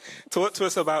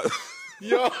about.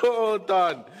 Yo,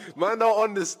 Dan, man, don't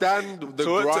understand the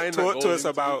grind. Talk to us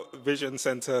about Vision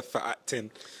Centre for Acting.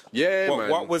 Yeah, man.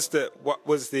 What was the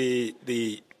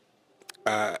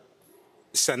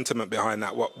sentiment behind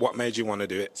that? What made you want to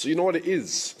do it? So you know what it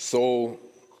is? So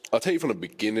I'll tell you from the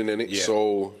beginning, innit? Yeah.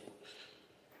 So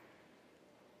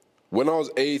when I was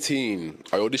 18,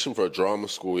 I auditioned for a drama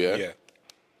school, yeah?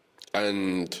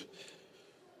 And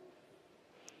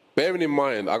bearing in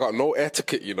mind, I got no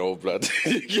etiquette, blood.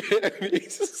 You get me?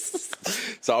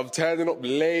 So I'm turning up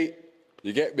late.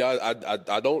 You get me?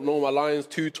 I don't know my lines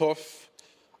too tough.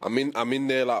 I'm in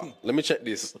there like, let me check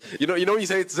this. You know you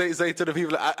say to the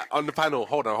people on the panel,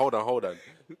 hold on.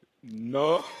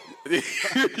 No.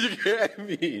 You get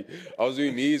me? I was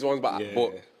doing these ones, but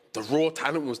the raw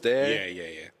talent was there.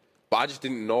 Yeah. But I just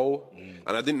didn't know.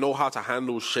 And I didn't know how to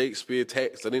handle Shakespeare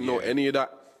text. I didn't know any of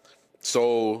that.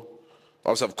 So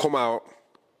obviously I've come out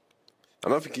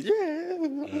and I'm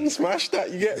thinking, smash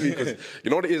that, you get me? Because you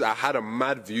know what it is? I had a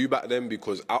mad view back then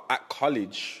because at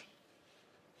college,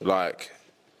 like,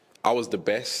 I was the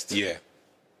best. Yeah.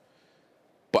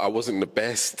 But I wasn't the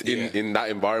best in that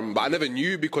environment. But I never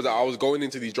knew because I was going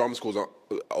into these drama schools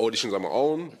auditions on my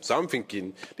own. So I'm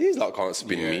thinking, these lot can't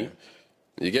spin me.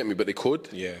 You get me? But they could.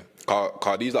 Yeah.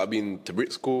 Cause these lot have been to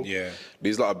Brit school. Yeah.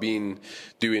 These lot have been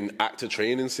doing actor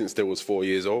training since they was 4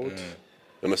 years old.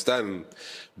 You understand?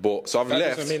 But so I've That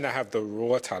left. doesn't mean I have the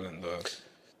raw talent though,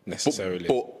 necessarily.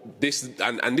 But this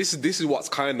is what's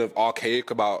kind of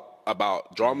archaic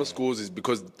about drama schools is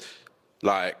because,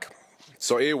 like,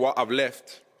 so here what I've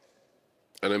left,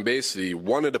 and then basically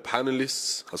one of the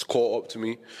panelists has caught up to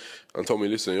me and told me,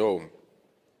 listen, yo,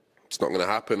 it's not gonna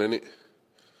happen, innit?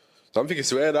 So I'm thinking,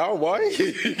 swear down, why?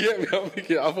 You get me? I'm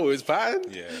thinking, I thought it was fine.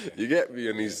 Yeah. You get me?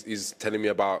 And he's telling me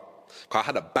about, cause I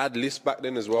had a bad list back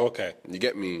then as well. Okay. You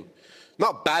get me?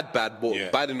 Not bad, but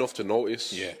bad enough to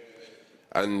notice. Yeah.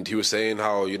 And he was saying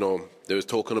how, they was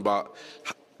talking about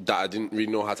that I didn't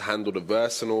really know how to handle the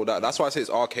verse and all that. That's why I say it's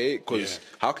archaic, because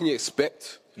how can you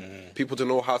expect people to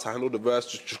know how to handle the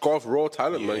verse? Just go off raw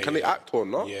talent, man. Can they act or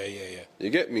not? Yeah. You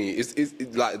get me? It's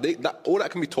like all that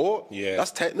can be taught. Yeah.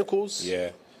 That's technicals.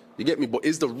 Yeah. You get me? But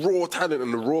is the raw talent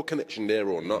and the raw connection there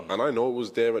or not? And I know it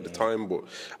was there at the time, but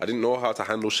I didn't know how to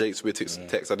handle Shakespeare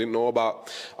text. I didn't know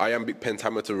about iambic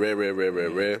pentameter,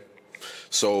 rare.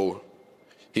 So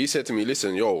he said to me,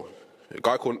 listen, yo, a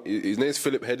guy called, his name's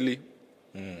Philip Headley.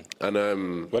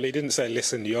 And Well, he didn't say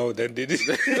listen, yo, then did he?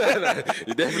 he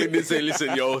definitely didn't say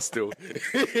listen, yo, still.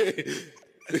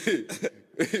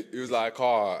 He was like,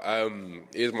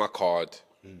 here's my card.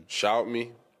 Shout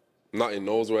me. Not in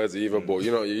those words either, but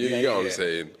you know, you get what I'm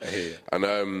saying.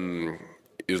 And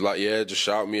he was like, yeah, just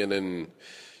shout me.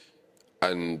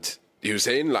 And he was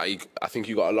saying, like, I think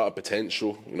you got a lot of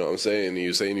potential, you know what I'm saying? He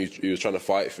was saying he was trying to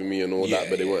fight for me and all that,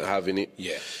 but they weren't having it.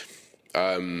 Yeah.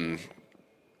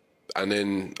 And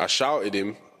then I shouted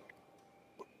him.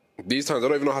 These times I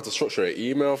don't even know how to structure an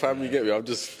email, fam. You get me? I'm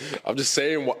just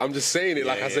saying it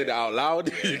like I said it out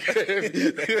loud.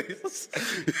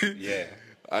 Yeah.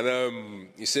 And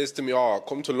he says to me, "Oh,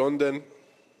 come to London."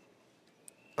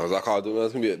 I was like, "Oh,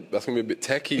 that's gonna be a bit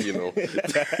techie, you know."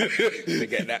 To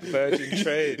get that Virgin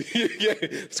trade. Yeah,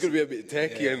 it's gonna be a bit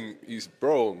techie. And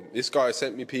bro, this guy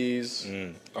sent me peas.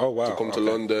 Oh wow. To come to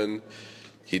London.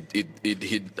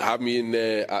 He'd have me in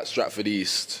there at Stratford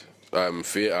East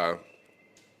Theatre,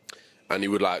 and he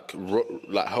would like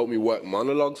help me work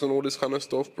monologues and all this kind of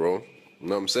stuff, bro. You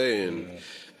know what I'm saying?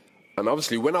 And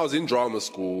obviously, when I was in drama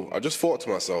school, I just thought to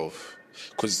myself,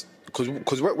 because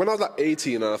when I was like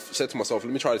 18, and I said to myself,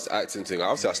 let me try this acting thing.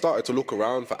 Obviously, I started to look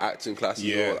around for acting classes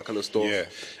and all that kind of stuff. Yeah.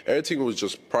 Everything was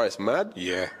just price mad.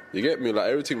 Yeah. You get me? Like,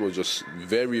 everything was just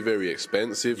very, very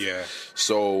expensive. Yeah.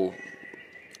 So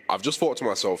I've just thought to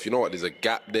myself, you know what, there's a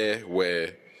gap there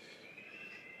where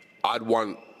I'd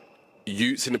want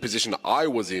youths in the position that I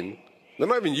was in. They're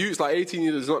not even youths, like 18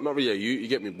 years, not really a youth, you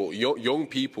get me? But young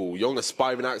people, young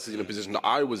aspiring actors in the position that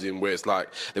I was in, where it's like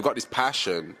they've got this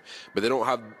passion, but they don't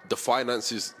have the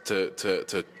finances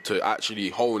to actually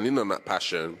hone in on that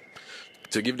passion,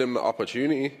 to give them the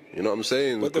opportunity. You know what I'm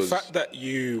saying? But the fact that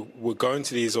you were going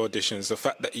to these auditions, the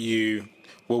fact that you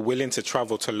were willing to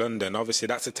travel to London, obviously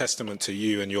that's a testament to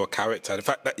you and your character. The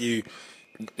fact that you,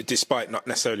 despite not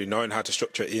necessarily knowing how to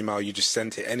structure an email, you just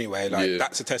sent it anyway. Like,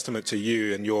 that's a testament to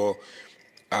you and your,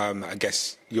 I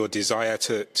guess, your desire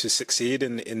to succeed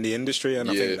in the industry. And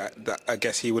I think that I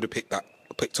guess he would have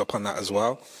picked up on that as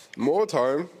well. More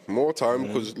time.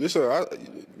 Because listen,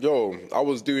 I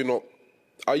was doing up.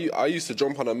 I used to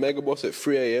jump on a megabus at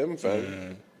 3 a.m.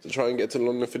 fam, to try and get to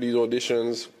London for these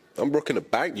auditions. I'm brooking the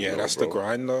bank. Yeah, now, that's bro. the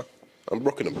grind, though. I'm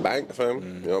brooking the bank, fam.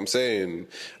 You know what I'm saying?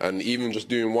 And even just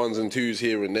doing ones and twos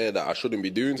here and there that I shouldn't be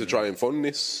doing to try and fund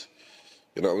this.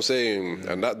 You know what I'm saying?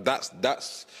 And that's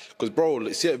because, bro,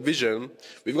 see at Vision,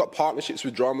 we've got partnerships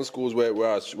with drama schools where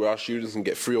our students can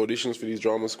get free auditions for these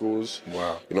drama schools.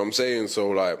 Wow. You know what I'm saying? So,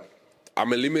 like,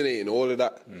 I'm eliminating all of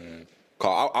that.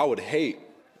 Cause I would hate,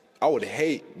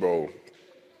 bro,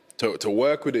 to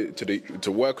work with it,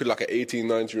 to work with like an 18,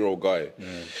 19-year-old guy,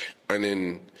 and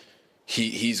then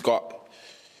he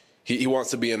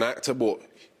wants to be an actor, but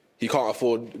he can't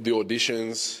afford the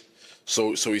auditions,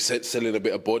 so he's selling a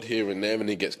bit of bud here and there, and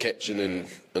he gets catching, and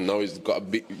now he's got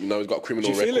a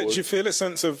criminal record. Do you feel a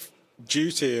sense of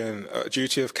duty and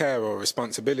duty of care or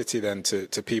responsibility then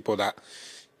to people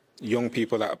young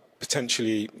people that are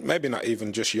potentially, maybe not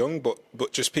even just young, but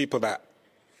just people that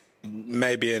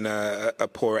may be in a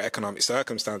poorer economic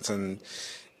circumstance and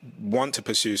want to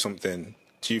pursue something?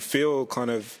 Do you feel kind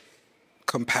of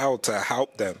compelled to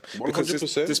help them? 100%.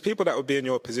 Because there's people that would be in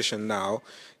your position now,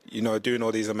 you know, doing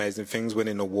all these amazing things,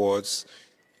 winning awards,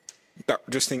 that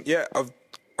just think, yeah, I've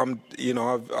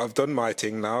done my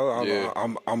thing now.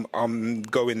 I'm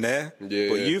going there. Yeah,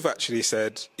 but you've actually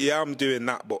said, yeah, I'm doing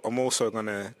that, but I'm also going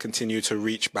to continue to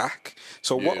reach back.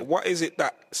 So what is it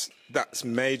that's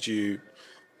made you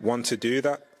want to do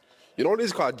that? You know,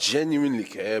 this guy, I genuinely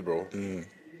care, bro.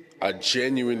 I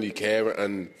genuinely care,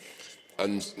 and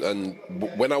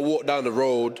when I walk down the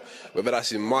road, whether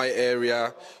that's in my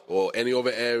area or any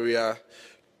other area,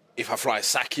 if I fly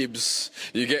Sakibs,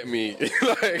 you get me?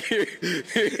 Like, you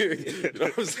know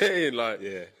what I'm saying? Like,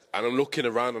 and I'm looking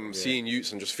around and I'm seeing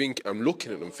youths and I'm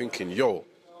looking at them thinking, yo,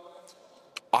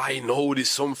 I know there's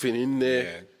something in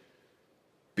there,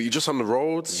 but you're just on the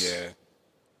roads. Yeah.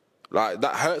 Like,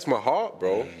 that hurts my heart,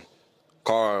 bro.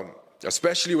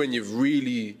 Especially when you've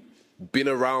really been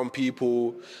around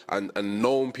people and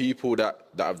known people that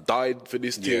have died for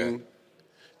this thing,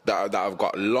 that have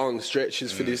got long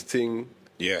stretches for this thing.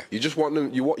 Yeah. You just want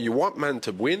them. You want man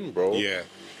to win, bro. Yeah.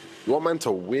 You want man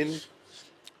to win.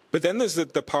 But then there's the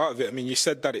part of it. I mean, you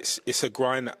said that it's a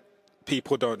grind that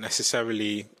people don't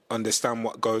necessarily understand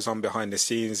what goes on behind the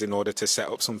scenes in order to set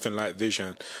up something like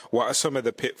Vision. What are some of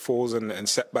the pitfalls and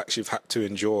setbacks you've had to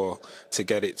endure to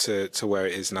get it to where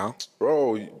it is now?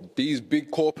 Bro, these big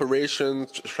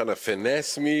corporations trying to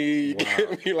finesse me. You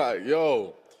get me? Like,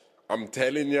 yo, I'm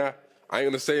telling ya, I ain't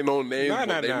gonna say no names,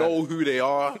 but they know who they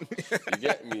are. You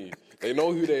get me? They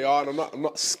know who they are, and I'm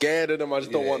not scared of them. I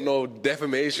just don't want no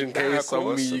defamation case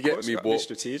on me. You get me? But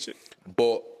strategic.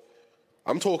 But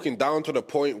I'm talking down to the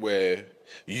point where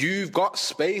you've got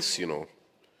space, you know.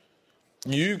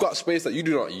 You've got space that you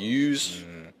do not use.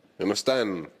 You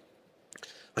understand?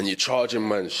 And you're charging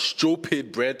man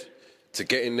stupid bread to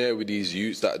get in there with these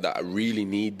youths that really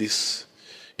need this.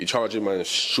 You're charging man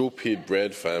stupid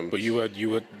bread, fam. But you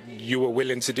were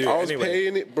willing to do it I was anyway.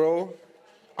 paying it, bro.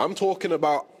 I'm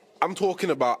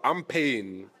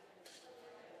paying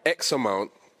X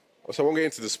amount. So I won't get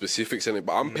into the specifics in it,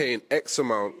 but I'm paying X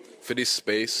amount for this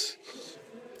space.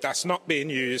 That's not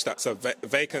being used. That's a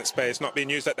vacant space, not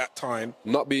being used at that time.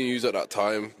 Not being used at that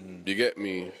time. You get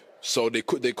me? So they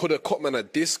could have cut man a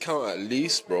discount at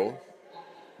least, bro.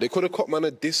 They could have cut man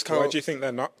a discount. Why do you think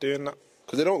they're not doing that?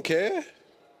 Because they don't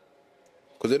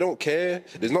care.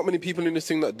 There's not many people in this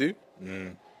thing that do.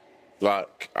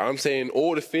 Like, I'm saying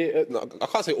all the theatres. No, I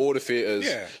can't say all the theatres.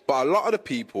 Yeah. But a lot of the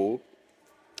people.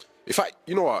 In fact,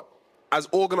 you know what? As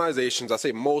organisations, I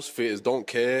say most theatres don't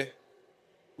care.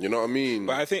 You know what I mean?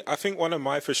 But I think one of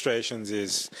my frustrations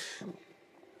is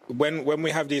when we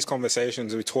have these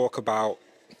conversations, we talk about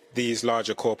these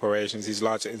larger corporations, these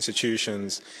larger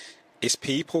institutions. It's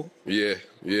people. Yeah.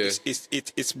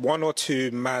 It's one or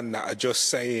two men that are just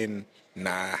saying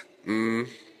nah.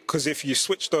 Because if you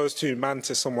switch those two men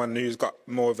to someone who's got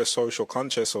more of a social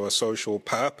conscience or a social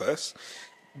purpose,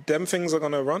 them things are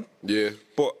gonna run. Yeah.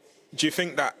 But do you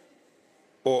think that,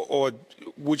 or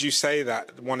would you say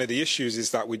that one of the issues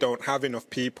is that we don't have enough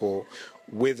people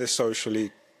with a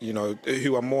socially, you know,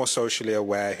 who are more socially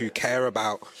aware, who care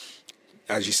about,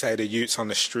 as you say, the youths on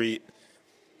the street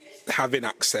having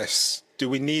access? Do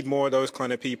we need more of those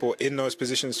kind of people in those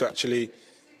positions to actually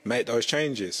make those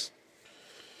changes?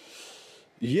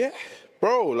 Yeah,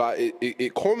 bro, like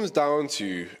it comes down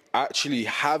to actually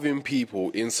having people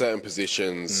in certain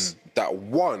positions that,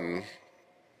 one,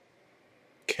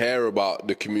 care about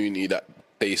the community that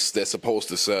they're supposed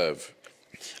to serve,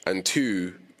 and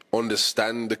two,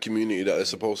 understand the community that they're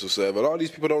supposed to serve. A lot of these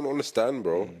people don't understand,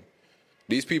 bro.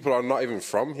 These people are not even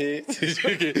from here. You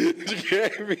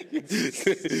get me?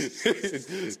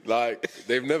 Like,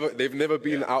 they've never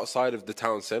been outside of the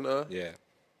town centre. Yeah.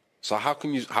 So how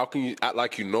can you act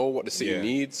like you know what the city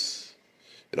needs?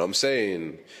 You know what I'm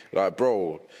saying? Like,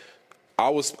 bro,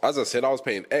 as I said, I was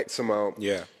paying X amount.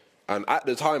 Yeah. And at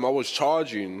the time I was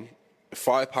charging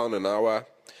 £5 an hour.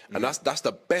 And that's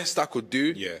the best I could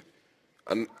do. Yeah.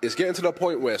 And it's getting to the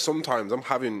point where sometimes I'm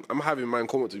having man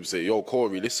come up to me and say, yo,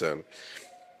 Corey, listen,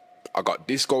 I got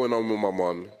this going on with my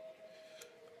mum.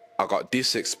 I got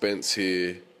this expense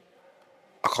here.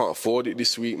 I can't afford it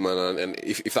this week, man. And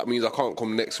if that means I can't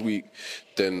come next week,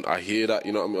 then I hear that,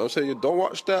 you know what I mean? I'm saying, don't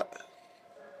watch that.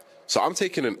 So I'm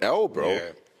taking an L, bro. Yeah.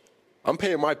 I'm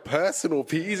paying my personal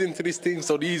fees into this thing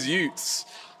so these youths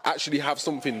actually have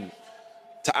something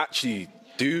to actually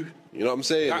do. You know what I'm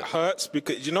saying? That hurts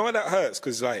because, you know why that hurts?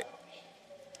 Because, like,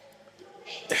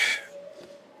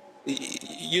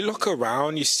 you look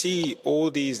around, you see all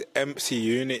these empty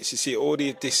units, you see all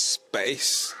this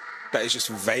space that is just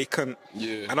vacant.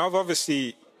 Yeah. And I've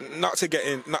obviously, not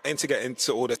into get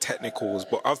into all the technicals,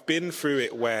 but I've been through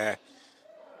it where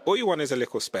all you want is a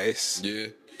little space. Yeah.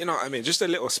 You know what I mean? Just a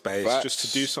little space, Facts. just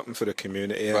to do something for the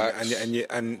community. Facts.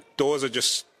 And doors are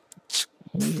just...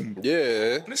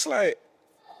 Yeah. And it's like,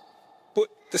 but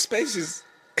the space is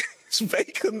it's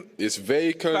vacant. It's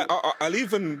vacant. Like, I'll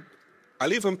even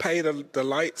pay the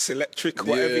lights, electric,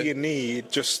 whatever Yeah. you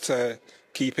need, just to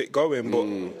keep it going. But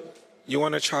you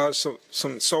want to charge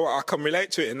some. So I can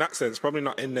relate to it in that sense. Probably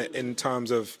not in terms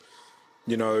of,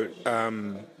 you know,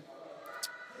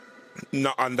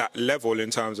 not on that level in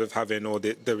terms of having all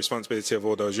the responsibility of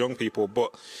all those young people.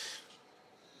 But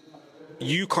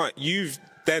you've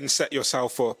then set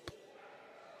yourself up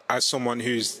as someone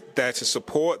who's there to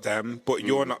support them, but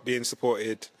you're not being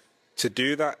supported to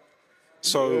do that.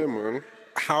 So Yeah, man.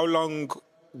 how long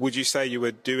would you say you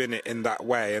were doing it in that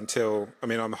way until, I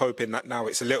mean, I'm hoping that now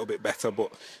it's a little bit better,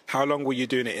 but how long were you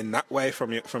doing it in that way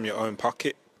from your own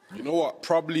pocket? You know what?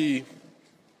 Probably,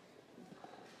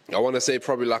 I want to say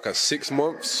probably like a 6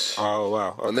 months. Oh,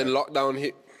 wow. Okay. And then lockdown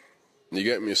hit. You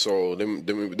get me? So then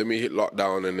we hit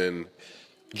lockdown, and then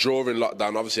during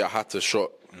lockdown, obviously I had to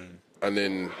shut. And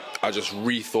then I just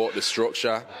rethought the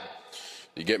structure.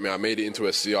 You get me? I made it into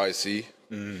a CIC.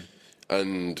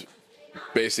 and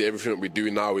basically everything that we do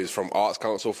now is from Arts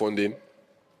Council funding.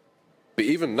 But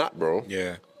even that, bro,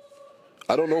 Yeah.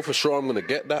 I don't know for sure I'm gonna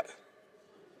get that.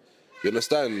 You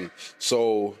understand?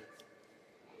 So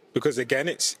Because again,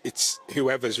 it's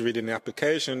whoever's reading the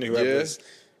application, whoever's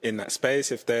in that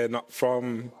space. If they're not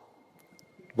from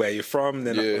where you're from,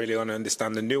 they're not really going to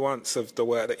understand the nuance of the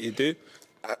work that you do.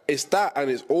 it's that, and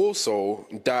it's also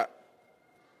that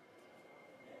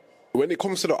when it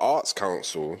comes to the Arts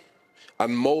Council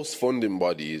and most funding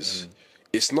bodies,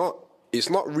 it's not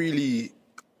really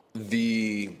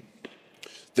the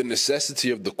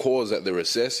necessity of the cause that they're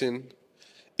assessing.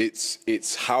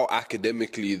 It's how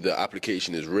academically the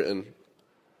application is written.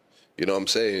 You know what I'm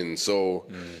saying? So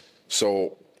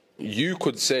you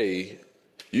could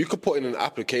put in an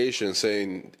application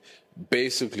saying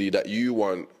basically that you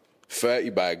want 30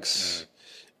 bags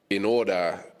in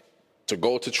order to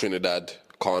go to Trinidad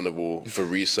Carnival for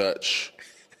research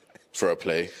for a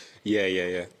play.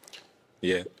 Yeah.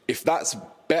 If that's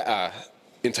better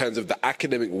in terms of the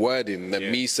academic wording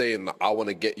than me saying that I want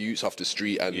to get youths off the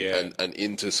street and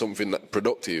into something that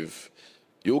productive,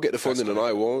 you'll get the funding and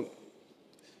I won't.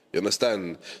 You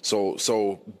understand?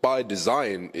 So by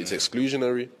design, it's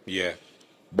exclusionary. Yeah.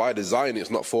 By design,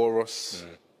 it's not for us.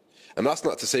 And that's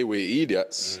not to say we're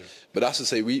idiots, but that's to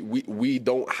say we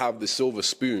don't have the silver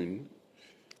spoon,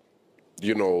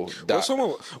 you know. That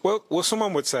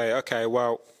Someone would say, okay,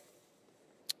 well,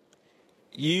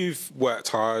 you've worked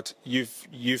hard,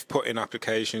 you've put in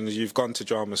applications, you've gone to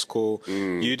drama school,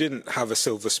 you didn't have a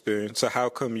silver spoon, so how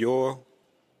come you're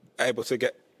able to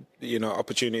get, you know,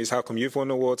 opportunities? How come you've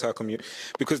won awards? How come you?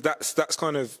 Because that's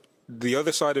kind of the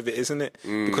other side of it, isn't it?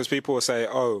 Because people will say,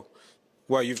 oh,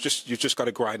 well, you've just got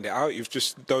to grind it out. You've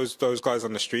just those guys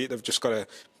on the street, they've just got to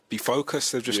be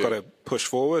focused. They've just got to push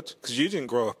forward. Because you didn't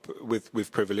grow up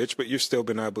with privilege, but you've still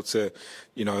been able to,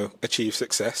 you know, achieve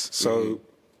success. So,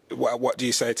 what do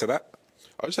you say to that?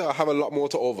 I would say I have a lot more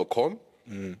to overcome.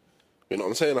 You know what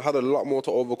I'm saying? I had a lot more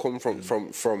to overcome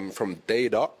from day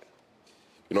dot.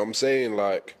 You know what I'm saying?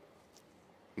 Like,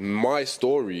 my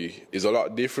story is a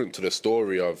lot different to the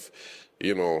story of,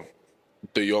 you know,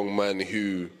 the young man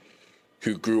who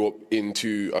grew up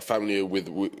into a family with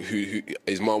who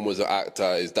his mom was an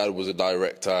actor, his dad was a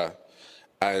director,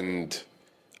 and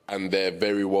they're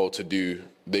very well to do.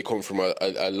 They come from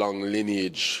a long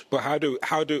lineage. But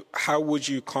how would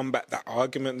you combat that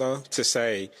argument though? To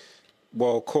say,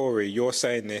 well, Corey, you're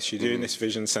saying this, you're doing this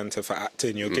vision centre for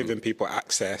acting, you're giving people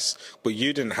access, but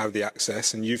you didn't have the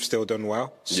access and you've still done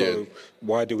well. So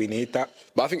why do we need that?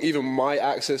 But I think even my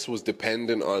access was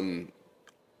dependent on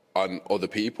other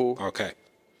people. Okay.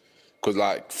 Because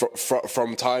like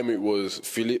from time it was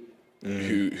Philip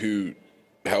who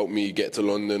helped me get to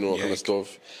London, all that kind of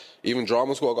stuff. Even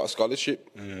drama school, I got a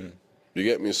scholarship. You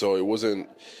get me? So it wasn't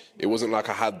like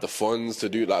I had the funds to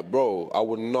do it. Like, bro, I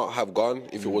would not have gone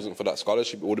if it wasn't for that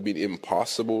scholarship. It would have been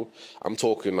impossible. I'm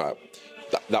talking like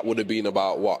that would have been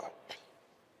about what,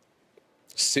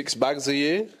 6 bags a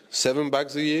year, 7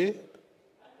 bags a year,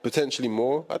 potentially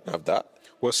more. I didn't have that.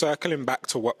 Well, circling back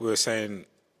to what we were saying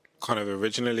kind of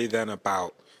originally then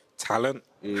about talent,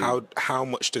 how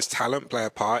much does talent play a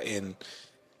part in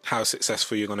how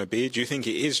successful you're going to be? Do you think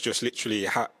it is just literally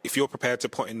if you're prepared to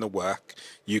put in the work,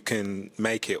 you can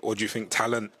make it? Or do you think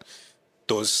talent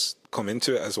does come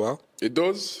into it as well? It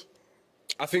does.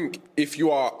 I think if you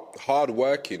are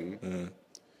hardworking,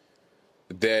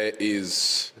 there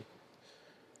is...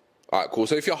 All right, cool.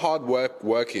 So if you're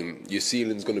working, your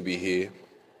ceiling's going to be here.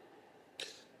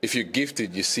 If you're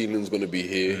gifted, your ceiling's going to be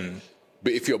here.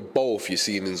 But if you're both, your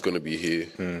ceiling's going to be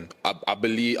here. I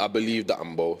believe that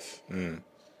I'm both.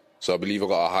 So I believe I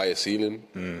got a higher ceiling.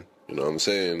 You know what I'm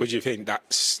saying? But do you think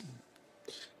that's...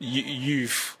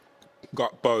 You've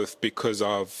got both because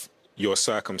of your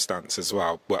circumstance as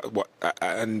well,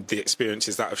 and the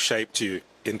experiences that have shaped you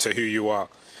into who you are,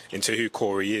 into who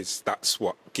Corey is. That's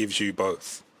what gives you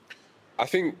both. I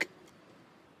think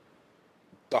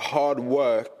the hard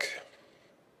work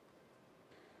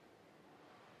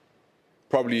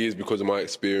probably is because of my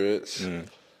experience.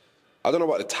 I don't know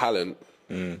about the talent.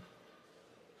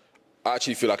 I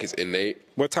actually feel like it's innate.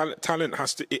 Well, talent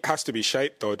has to be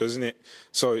shaped though, doesn't it?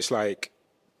 So it's like,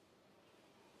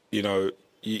 you know,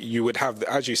 you would have,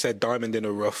 as you said, diamond in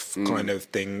a rough kind of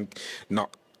thing,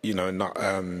 not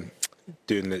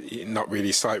doing not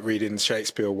really sight reading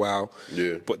Shakespeare well.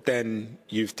 Yeah. But then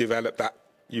you've developed that,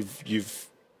 you've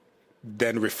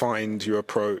then refined your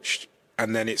approach.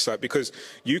 And then it's like, because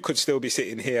you could still be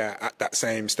sitting here at that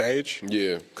same stage.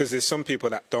 Yeah. Because there's some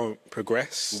people that don't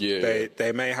progress. Yeah.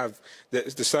 They may have,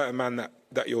 there's the certain man that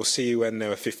that you'll see when they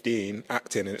were 15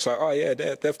 acting, and it's like, oh yeah,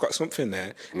 they've got something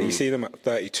there. And you see them at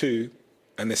 32,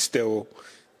 and they're still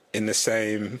in the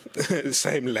same the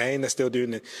same lane. They're still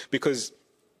doing it, because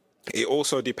it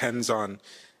also depends on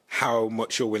how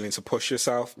much you're willing to push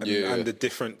yourself, and the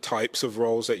different types of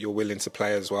roles that you're willing to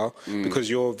play as well. Because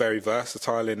you're very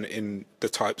versatile in the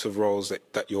types of roles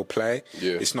that you'll play.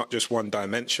 It's not just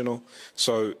one-dimensional.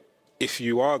 So if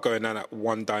you are going down that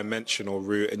one-dimensional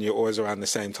route and you're always around the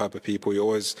same type of people, you're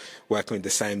always working with the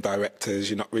same directors,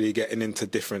 you're not really getting into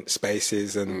different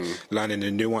spaces and learning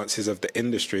the nuances of the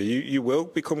industry, you will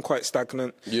become quite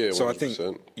stagnant. So 100%. I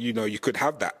think, you could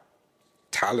have that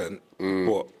talent,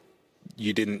 but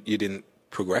you didn't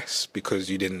progress because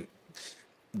you didn't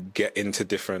get into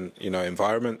different,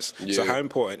 environments. So how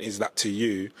important is that to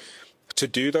you to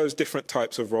do those different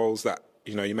types of roles that,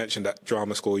 you mentioned that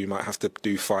drama school, you might have to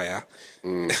do fire,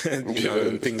 and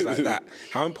things like that.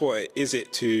 How important is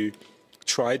it to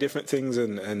try different things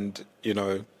and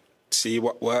see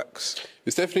what works?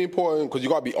 It's definitely important because you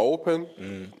got to be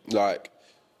open. Like,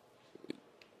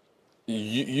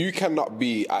 you cannot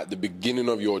be at the beginning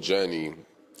of your journey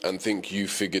and think you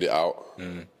figured it out.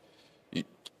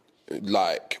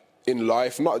 Like, in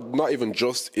life, not even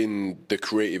just in the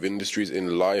creative industries,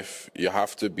 in life, you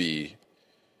have to be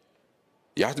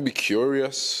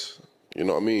curious. You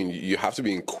know what I mean? You have to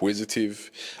be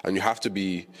inquisitive, and you have to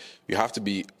be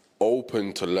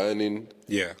open to learning.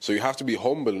 So you have to be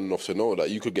humble enough to know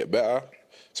that you could get better.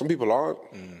 Some people aren't.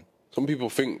 Some people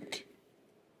think.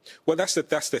 Well, that's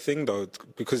the thing though,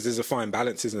 because there's a fine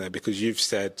balance, isn't there? Because you've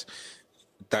said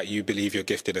that you believe you're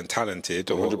gifted and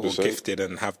talented, or gifted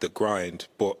and have the grind,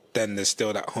 but then there's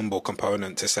still that humble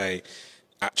component to say,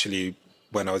 actually,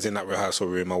 when I was in that rehearsal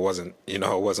room, I wasn't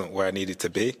where I needed to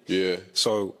be.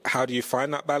 So how do you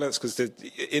find that balance? Because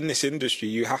in this industry,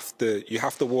 you have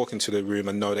to walk into the room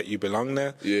and know that you belong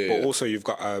there. But also you've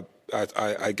got to,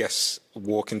 I guess,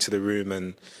 walk into the room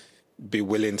and be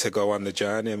willing to go on the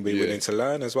journey and be willing to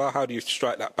learn as well. How do you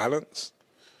strike that balance?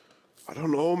 I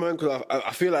don't know, man, because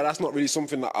I feel like that's not really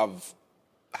something that I've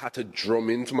had to drum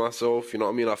into myself. You know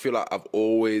what I mean? I feel like I've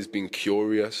always been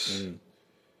curious.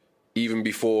 Even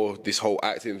before this whole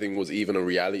acting thing was even a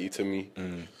reality to me.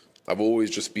 I've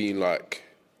always just been like,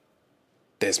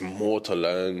 there's more to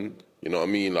learn. You know what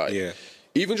I mean? Like,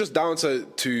 even just down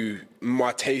to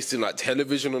my taste in like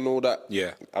television and all that.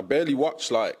 I barely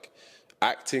watch like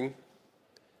acting.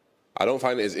 I don't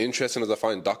find it as interesting as I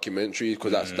find documentaries,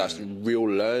 because that's real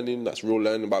learning. That's real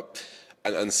learning about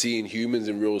and seeing humans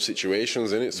in real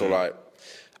situations, innit? So like,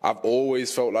 I've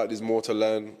always felt like there's more to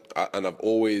learn, and I've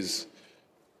always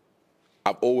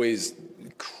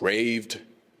craved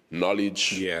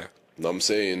knowledge. You know what I'm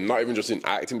saying? Not even just in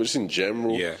acting, but just in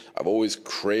general. I've always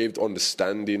craved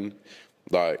understanding.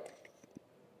 Like,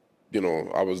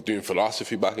 I was doing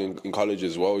philosophy back in college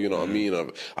as well, you know what I mean?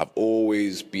 I've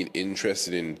always been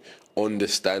interested in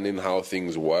understanding how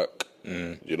things work.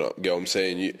 You know, get what I'm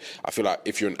saying? I feel like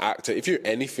if you're an actor, if you're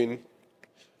anything,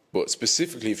 but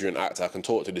specifically if you're an actor, I can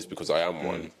talk to this because I am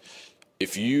one.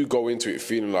 If you go into it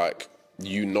feeling like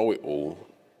you know it all,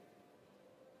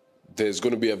 there's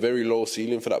going to be a very low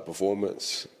ceiling for that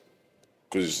performance,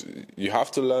 because you have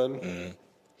to learn.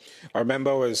 I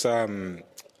remember I was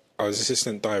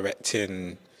assistant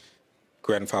directing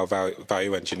Grenfell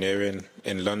Value Engineering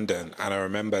in London, and I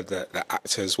remember that the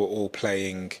actors were all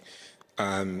playing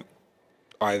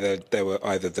either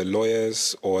the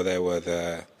lawyers, or they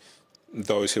were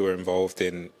those who were involved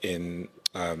in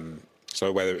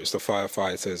so whether it's the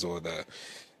firefighters or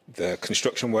the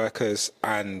construction workers.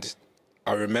 And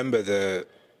I remember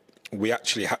we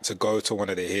actually had to go to one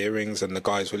of the hearings, and the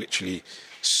guys were literally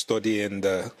studying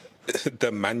the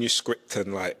manuscript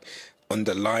and like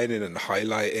underlining and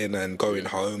highlighting and going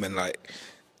home and like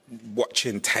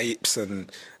watching tapes,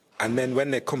 and then when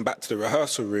they come back to the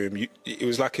rehearsal room, it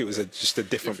was like it was just a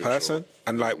different person.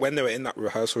 And like when they were in that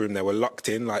rehearsal room, they were locked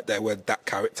in, like they were that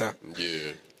character.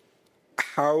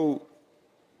 How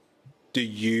do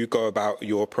you go about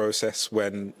your process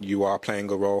when you are playing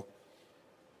a role?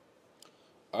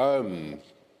 For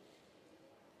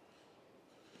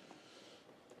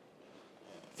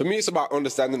me, it's about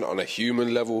understanding it on a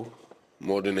human level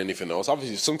more than anything else.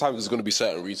 Obviously, sometimes there's going to be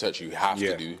certain research you have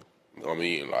to do. I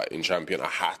mean, like in Champion, I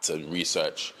had to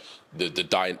research the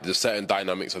certain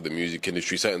dynamics of the music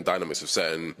industry, certain dynamics of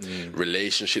certain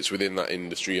relationships within that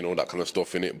industry and all that kind of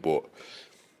stuff in it. But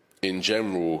in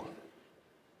general,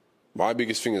 my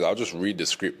biggest thing is I'll just read the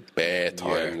script bare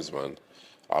times, man.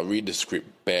 I'll read the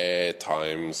script bare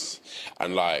times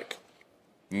and like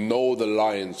know the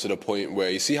lines to the point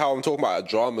where, you see how I'm talking about at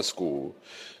drama school,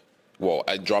 well,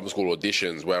 at drama school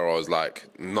auditions where I was like,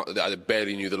 I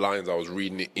barely knew the lines. I was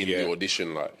reading it in the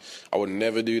audition. Like, I would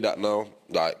never do that now.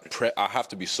 Like, I have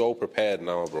to be so prepared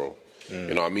now, bro.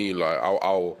 You know what I mean? Like,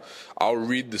 I'll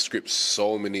read the script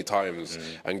so many times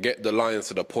and get the lines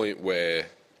to the point where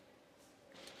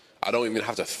I don't even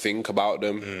have to think about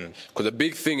them. Because the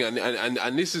big thing,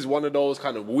 and this is one of those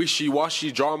kind of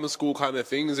wishy-washy drama school kind of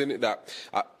things, in it, that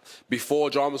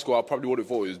before drama school I probably would have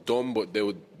thought it was dumb, but they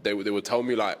would tell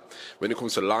me, like, when it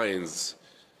comes to lines,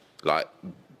 like,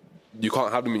 you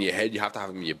can't have them in your head, you have to have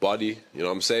them in your body. You know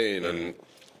what I'm saying? And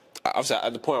I was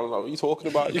at the point I was like, what are you talking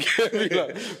about? You get me?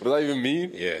 Like, what does that even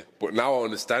mean? Yeah. But now I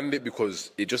understand it,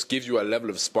 because it just gives you a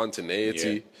level of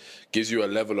spontaneity, gives you a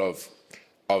level of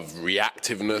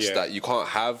reactiveness that you can't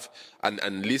have,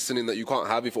 and listening that you can't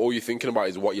have if all you're thinking about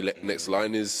is what your next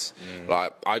line is.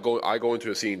 Like, I go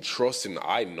into a scene trusting that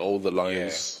I know the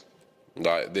lines.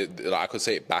 Like, I could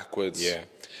say it backwards.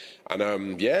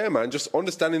 And man, just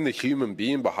understanding the human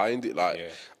being behind it.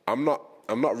 Like, I'm not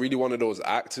really one of those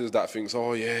actors that thinks,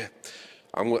 oh yeah,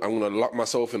 I'm gonna lock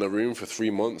myself in a room for 3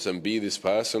 months and be this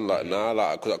person. Like, nah,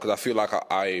 like, because I feel like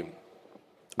I'm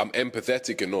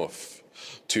empathetic enough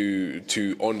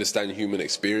to understand human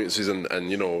experiences,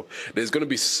 and you know, there's going to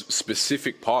be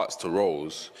specific parts to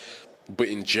roles, but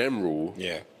in general,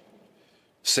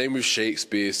 same with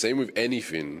Shakespeare, same with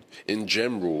anything, in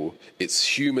general, it's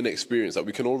human experience that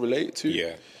we can all relate to.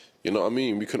 You know what I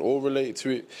mean? We can all relate to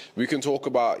it. We can talk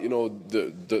about, you know,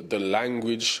 the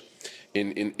language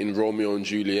in Romeo and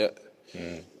Juliet.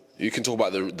 You can talk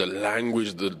about the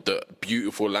language, the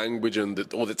beautiful language,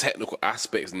 and all the technical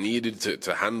aspects needed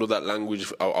to handle that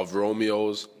language of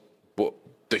Romeo's. But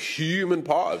the human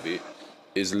part of it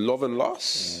is love and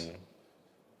loss.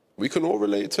 We can all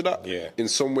relate to that in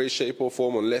some way, shape, or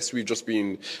form, unless we've just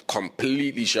been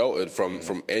completely sheltered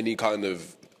from any kind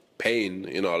of pain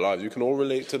in our lives. You can all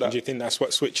relate to that. And do you think that's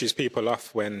what switches people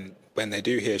off when they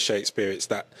do hear Shakespeare? It's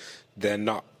that they're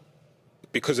not,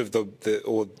 because of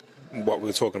or what we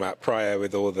were talking about prior,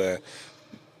 with all the,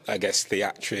 I guess,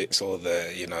 theatrics, or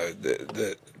the, you know,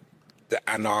 the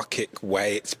anarchic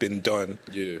way it's been done.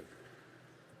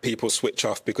 People switch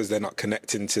off because they're not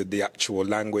connecting to the actual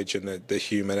language and the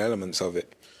human elements of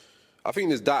it. I think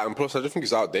there's that, and plus I just think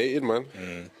it's outdated, man.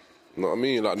 You know what I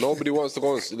mean? Like, nobody wants to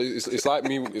go and, it's like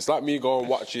me going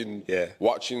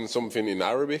watching something in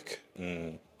Arabic.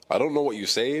 I don't know what you're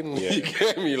saying. You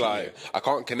get me? Like, I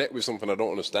can't connect with something I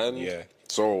don't understand.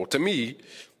 So to me,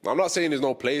 I'm not saying there's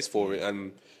no place for it,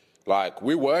 and like,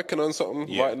 we're working on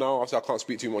something right now. Obviously, I can't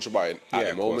speak too much about it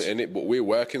at the moment, in it, but we're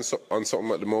working on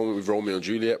something at the moment with Romeo and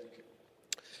Juliet.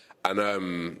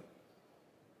 And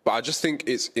but I just think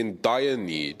it's in dire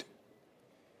need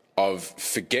of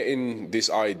forgetting this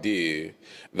idea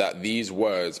that these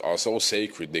words are so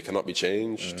sacred they cannot be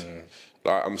changed.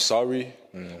 Like, I'm sorry,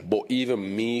 but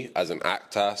even me as an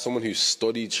actor, someone who's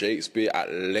studied Shakespeare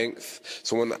at length,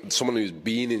 someone who's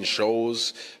been in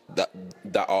shows that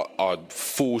are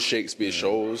full Shakespeare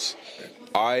shows,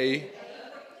 I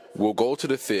will go to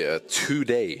the theatre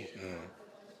today,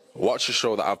 watch a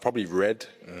show that I've probably read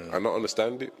and not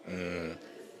understand it.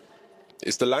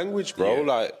 It's the language, bro.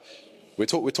 Like, we're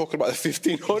talking about the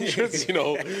 1500s, you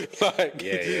know. Like,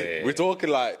 we're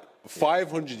talking like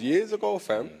 500 years ago,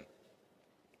 fam.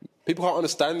 People can't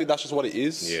understand it. That's just what it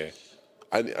is.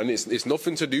 And it's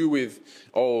nothing to do with,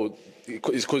 oh,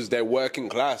 it's because they're working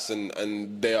class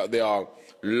and they are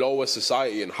lower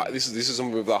society, and this is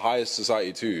something of the highest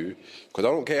society too. Because I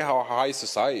don't care how high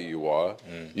society you are,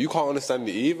 you can't understand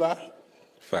it either.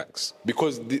 Facts.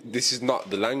 Because this is not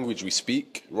the language we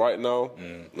speak right now.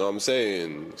 You know what I'm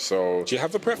saying? So, do you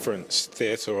have a preference,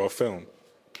 theatre or film?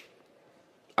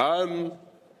 Or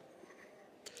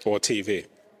TV?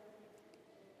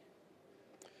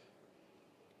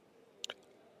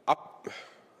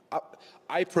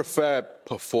 I prefer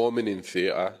performing in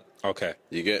theatre. Okay.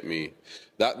 You get me?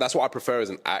 That's what I prefer as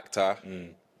an actor.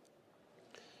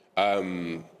 I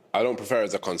don't prefer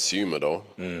as a consumer, though.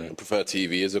 I prefer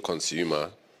TV as a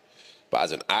consumer. But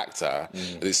as an actor,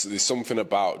 there's something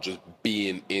about just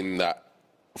being in that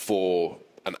for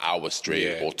an hour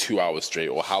straight or 2 hours straight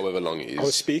or however long it is. I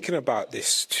was speaking about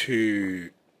this to...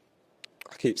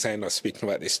 I keep saying I was speaking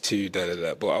about this to...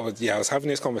 But I was having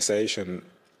this conversation,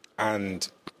 and...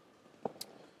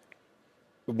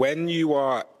 when you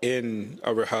are in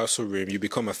a rehearsal room, you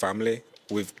become a family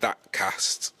with that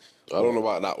cast. I don't know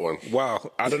about that one.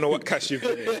 Wow, I don't know what cast you've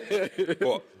been in.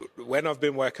 But when I've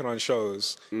been working on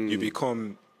shows, you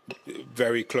become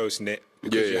very close-knit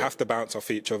because you have to bounce off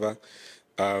each other.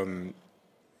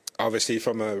 Obviously,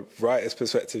 from a writer's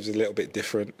perspective, it's a little bit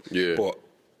different. But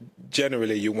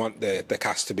generally you want the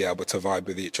cast to be able to vibe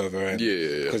with each other, and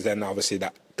because then obviously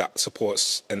that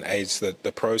supports and aids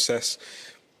the process.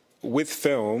 With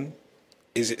film,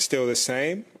 is it still the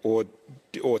same, or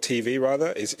TV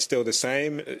rather? Is it still the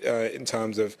same in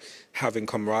terms of having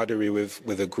camaraderie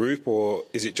with a group, or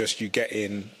is it just you get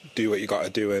in, do what you got to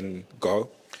do, and go?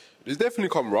 There's definitely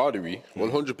camaraderie,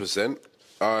 100%.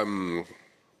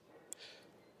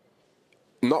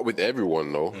 Not with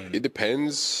everyone though. It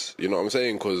depends. You know what I'm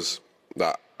saying? Because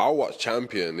I'll watch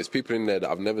Champion. There's people in there that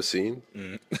I've never seen.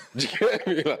 Do you get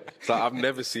me? It's like I've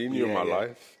never seen you in my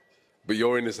life, but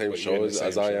you're in the same show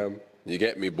as I am. You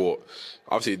get me? But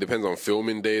obviously it depends on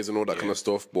filming days and all that kind of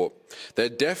stuff. But there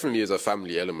definitely is a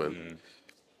family element.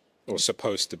 Or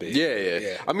supposed to be.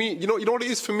 Yeah. I mean, you know what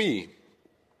it is for me?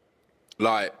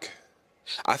 Like,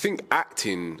 I think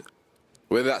acting,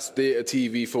 whether that's theatre,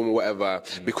 TV, film, or whatever,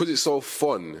 because it's so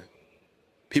fun,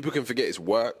 people can forget it's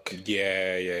work.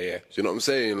 Yeah. Do you know what I'm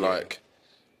saying? Like,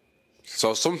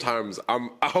 so sometimes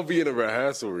I'll be in a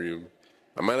rehearsal room,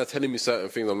 and man are telling me certain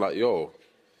things. I'm like, yo,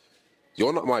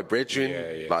 you're not my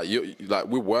brethren. Like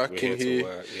we're working here.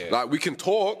 Work, Like we can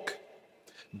talk,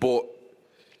 but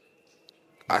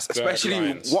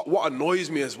especially what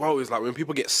annoys me as well is like when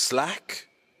people get slack.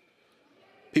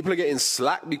 People are getting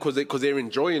slack because they're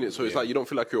enjoying it. So it's like you don't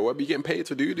feel like you're getting paid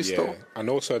to do this stuff. And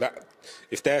also that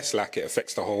if they're slack, it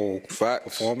affects the whole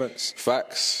performance.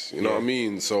 Facts. You know what I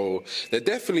mean? So there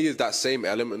definitely is that same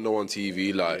element though on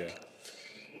TV. Like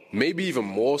maybe even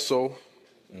more so.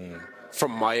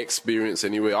 From my experience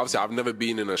anyway. Obviously I've never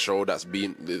been in a show that's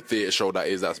theatre show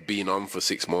that's been on for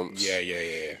 6 months. Yeah.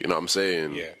 You know what I'm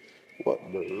saying? Yeah.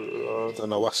 I don't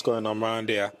know what's going on around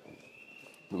here.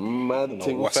 Mad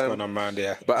thing, what's going on around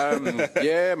here? But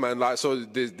yeah, man. Like, so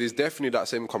there's definitely that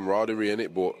same camaraderie in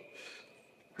it. But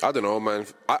I don't know, man.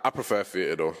 I prefer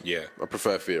theatre though. Yeah, I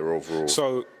prefer theatre overall.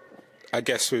 So I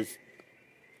guess I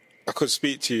could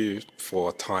speak to you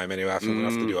for time anyway. I think we'll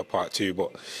have to do a part 2.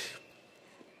 But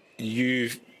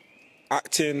you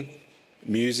acting,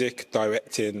 music,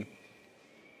 directing.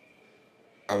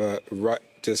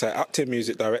 Acting,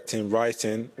 music, directing,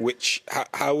 writing.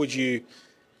 How would you?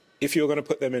 If you were going to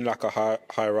put them in like a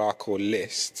hierarchical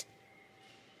list,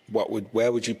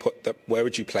 where would you put them? Where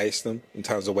would you place them in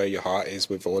terms of where your heart is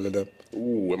with all of them?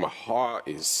 Ooh, where my heart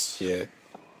is. Yeah.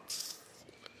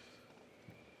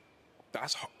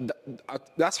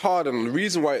 That's hard, and the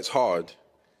reason why it's hard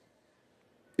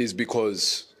is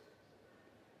because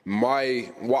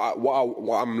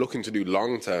what I'm looking to do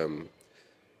long term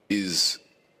is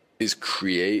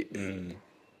create.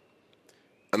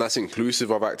 And that's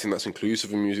inclusive of acting, that's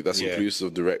inclusive of music, that's inclusive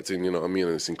of directing, you know what I mean?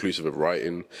 And it's inclusive of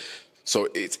writing. So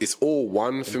it's all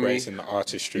one for me. Embracing the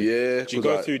artistry. Yeah. Do you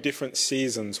go through different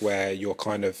seasons where you're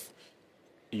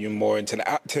more into the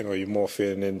acting, or you're more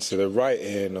feeling into the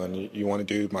writing, and you want to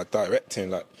do my directing?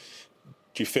 Like,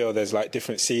 do you feel there's like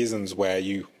different seasons where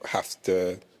you have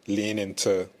to lean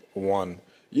into one?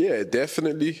 Yeah,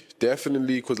 definitely.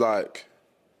 Because like,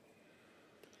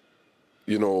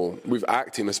 you know, with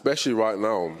acting, especially right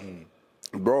now,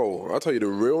 bro, I'll tell you the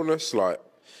realness, like,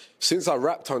 since I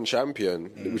rapped on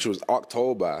Champion, which was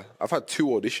October, I've had 2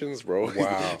 auditions, bro.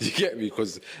 Wow. You get me?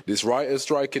 Because this writer's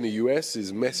strike in the US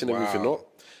is messing everything up.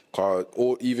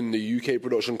 Or even the UK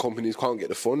production companies can't get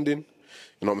the funding.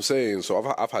 You know what I'm saying?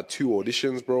 So I've had 2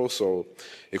 auditions, bro. So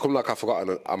it come like I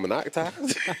forgot I'm an actor.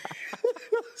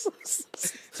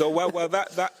 So well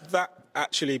that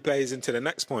actually plays into the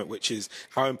next point, which is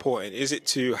how important is it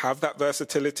to have that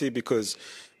versatility, because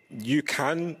you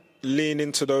can lean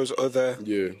into those other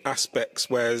aspects,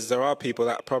 whereas there are people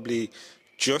that probably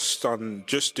just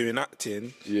doing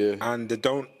acting, and they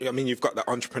don't. I mean, you've got the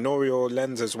entrepreneurial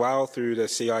lens as well through the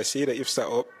CIC that you've set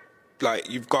up. Like,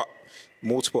 you've got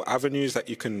multiple avenues that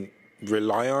you can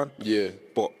rely on. Yeah.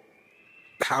 But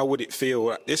how would it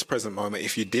feel at this present moment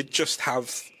if you did just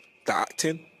have the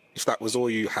acting? If that was all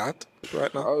you had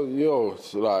right now? Oh,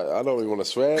 so like, I don't even want to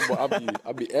swear, but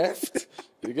I'd be effed.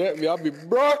 You get me? I'd be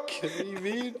broke. You know what I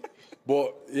mean?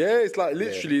 But yeah, it's like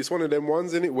literally, it's one of them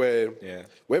ones, innit, where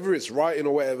whether it's writing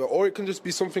or whatever, or it can just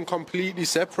be something completely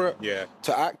separate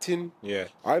to acting. Yeah.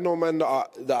 I know men that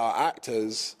are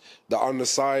actors that on the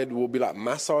side will be like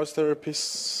massage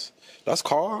therapists. That's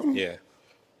calm. Yeah.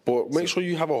 But make sure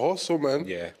you have a hustle, man.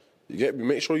 Yeah. You get me?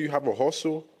 Make sure you have a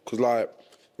hustle. Because like,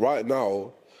 right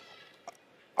now,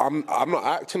 I'm not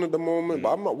acting at the moment,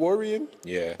 but I'm not worrying.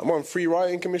 Yeah. I'm on free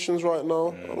writing commissions right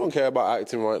now. I don't care about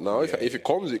acting right now. If it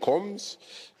comes, it comes.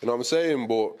 You know what I'm saying?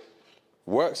 But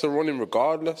works are running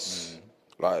regardless.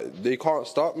 Like, they can't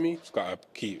stop me. It's got to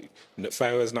keep.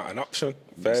 Failure's not an option.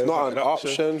 It's not an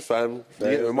option, fam.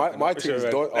 Failure's Yeah, not an my option, thing's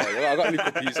man. done. Oh, well, I got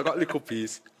little piece. I got little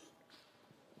piece.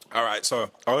 All right, so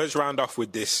I always round off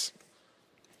with this.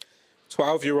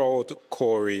 12-year-old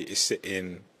Corey is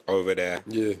sitting over there.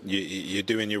 Yeah. You're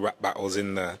doing your rap battles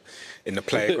in the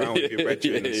playground with your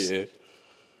regiments. Yeah.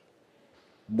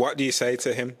 What do you say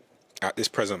to him at this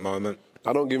present moment?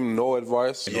 I don't give him no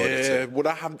advice. No advice.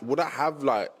 Would I have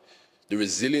like the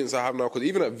resilience I have now? Because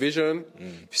even at Vision,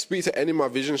 if you speak to any of my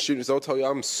Vision students, they'll tell you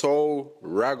I'm so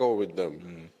raggo with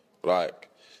them. Like,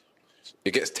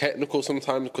 it gets technical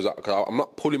sometimes because I'm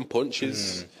not pulling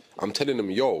punches. I'm telling them,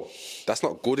 yo, that's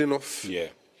not good enough. Yeah.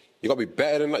 You gotta be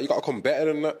better than that. You gotta come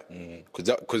better than that.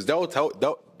 Because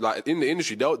they'll like in the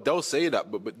industry they'll say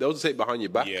that, but they'll say it behind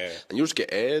your back. Yeah. And you'll just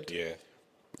get aired. Yeah.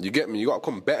 You get me? You gotta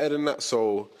come better than that.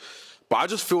 So, but I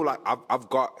just feel like I've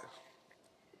gotten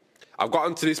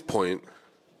to this point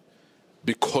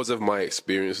because of my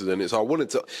experiences in it. So I wanted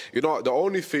to, the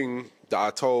only thing that I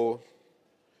told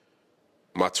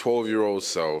my 12-year-old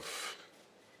self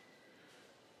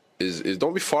is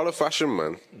don't be follow fashion,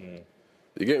 man.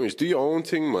 You get me? Just do your own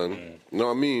thing, man. You know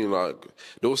what I mean? Like,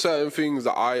 there were certain things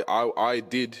that I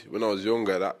did when I was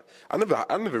younger that I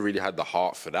never really had the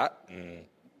heart for that.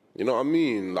 You know what I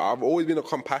mean? Like, I've always been a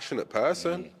compassionate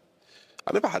person.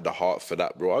 I never had the heart for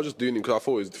that, bro. I was just doing it because I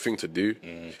thought it was the thing to do.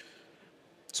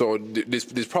 So there's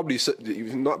there's definitely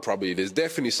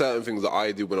certain things that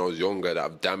I did when I was younger that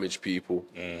have damaged people.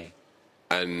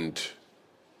 And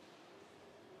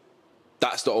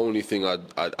that's the only thing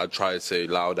I'd try to say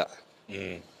loud at.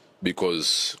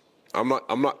 Because I'm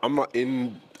not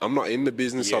in the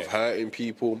business of hurting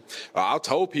people. I'll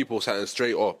tell people something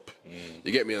straight up.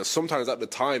 You get me? And sometimes at the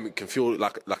time it can feel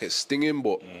like it's stinging,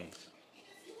 but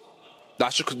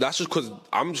that's just because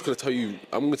I'm just gonna tell you.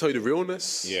 I'm gonna tell you the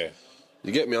realness. Yeah.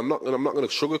 You get me? I'm not gonna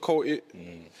sugarcoat it.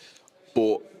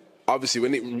 But obviously,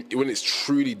 when it's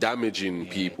truly damaging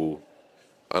people,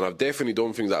 and I've definitely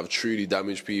done things that have truly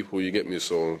damaged people. You get me?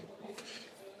 So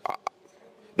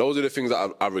those are the things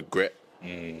that I regret.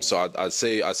 So I'd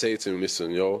say to him,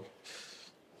 listen, yo,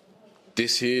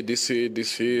 this here,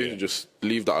 just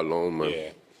leave that alone, man.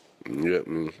 Yeah. You get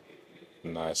me?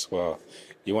 Nice. Well,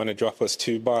 you want to drop us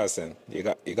 2 bars then? You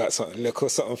got something, little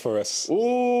something for us.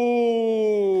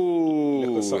 Ooh.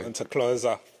 Little something to close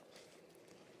off.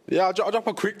 Yeah, I'll drop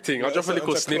a quick thing. I'll drop a little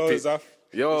Close snippet. off.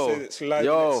 Yo, It's live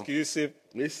and exclusive.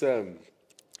 Listen.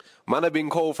 Man, I've been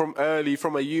cold from early.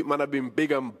 From a youth, man, I've been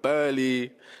big and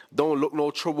burly. Don't look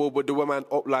no trouble, but do a man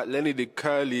up like Lenny did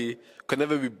Curly. Could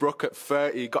never be broke at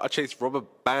 30. Gotta chase rubber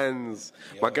bands.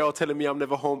 My girl telling me I'm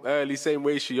never home early. Same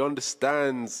way she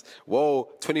understands. Whoa,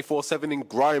 24/7 in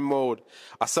grind mode.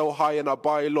 I sell high and I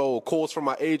buy low. Calls from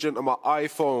my agent on my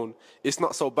iPhone. It's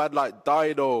not so bad like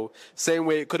Dido. Same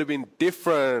way it could have been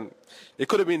different. It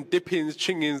could have been dippings,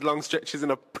 chingings, long stretches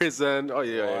in a prison. Oh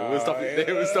yeah, we'll stop it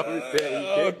there. We'll stop it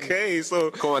there. Okay,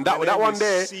 so come on, that one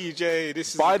there. CJ, this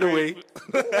is by the way.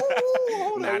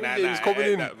 Nah,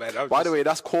 coming in. That, man. By the way,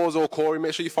 that's Corzo Corey.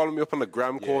 Make sure you follow me up on the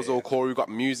gram, Corzo Corey. We've got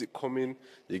music coming.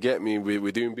 You get me?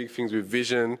 We're doing big things with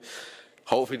Vision.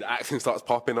 Hopefully the acting starts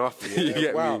popping off. You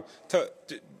get me?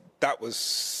 That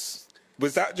was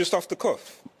that just off the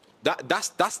cuff?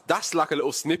 That's like a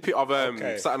little snippet of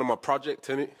something on my project,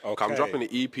 innit? Okay. I'm dropping an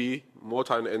EP more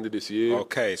time at the end of this year.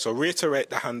 Okay, so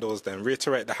reiterate the handles then.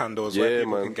 Reiterate the handles where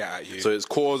people can get at you. So it's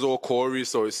Corzo Corey.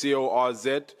 So it's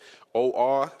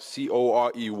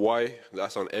CORZORCOREY.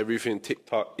 That's on everything: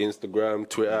 TikTok, Instagram,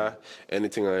 Twitter,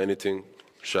 anything or anything.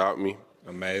 Shout me.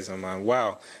 Amazing, man.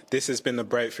 Wow, this has been the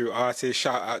Breakthrough Artist.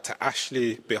 Shout out to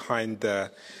Ashley behind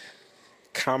the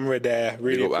camera there.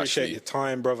 Really appreciate your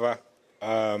time, brother.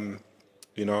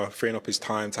 Freeing up his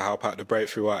time to help out the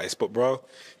Breakthrough Artist. But bro,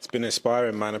 it's been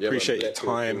inspiring, man. Appreciate your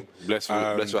time. Bless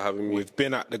for having me. We've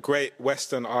been at the Great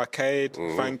Western Arcade.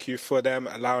 Thank you for them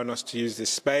allowing us to use this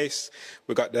space.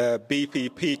 We've got the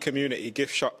BPP Community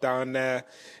Gift Shop down there.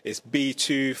 It's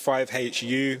B2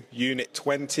 5HU Unit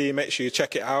 20. Make sure you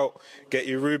check it out. Get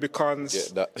your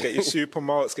Rubicons, get your Super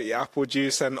Malts, get your apple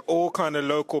juice, and all kind of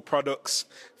local products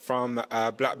from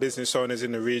black business owners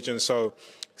in the region. So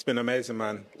it's been amazing,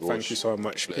 man. Thank you so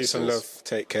much. Peace and love.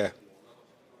 Take care.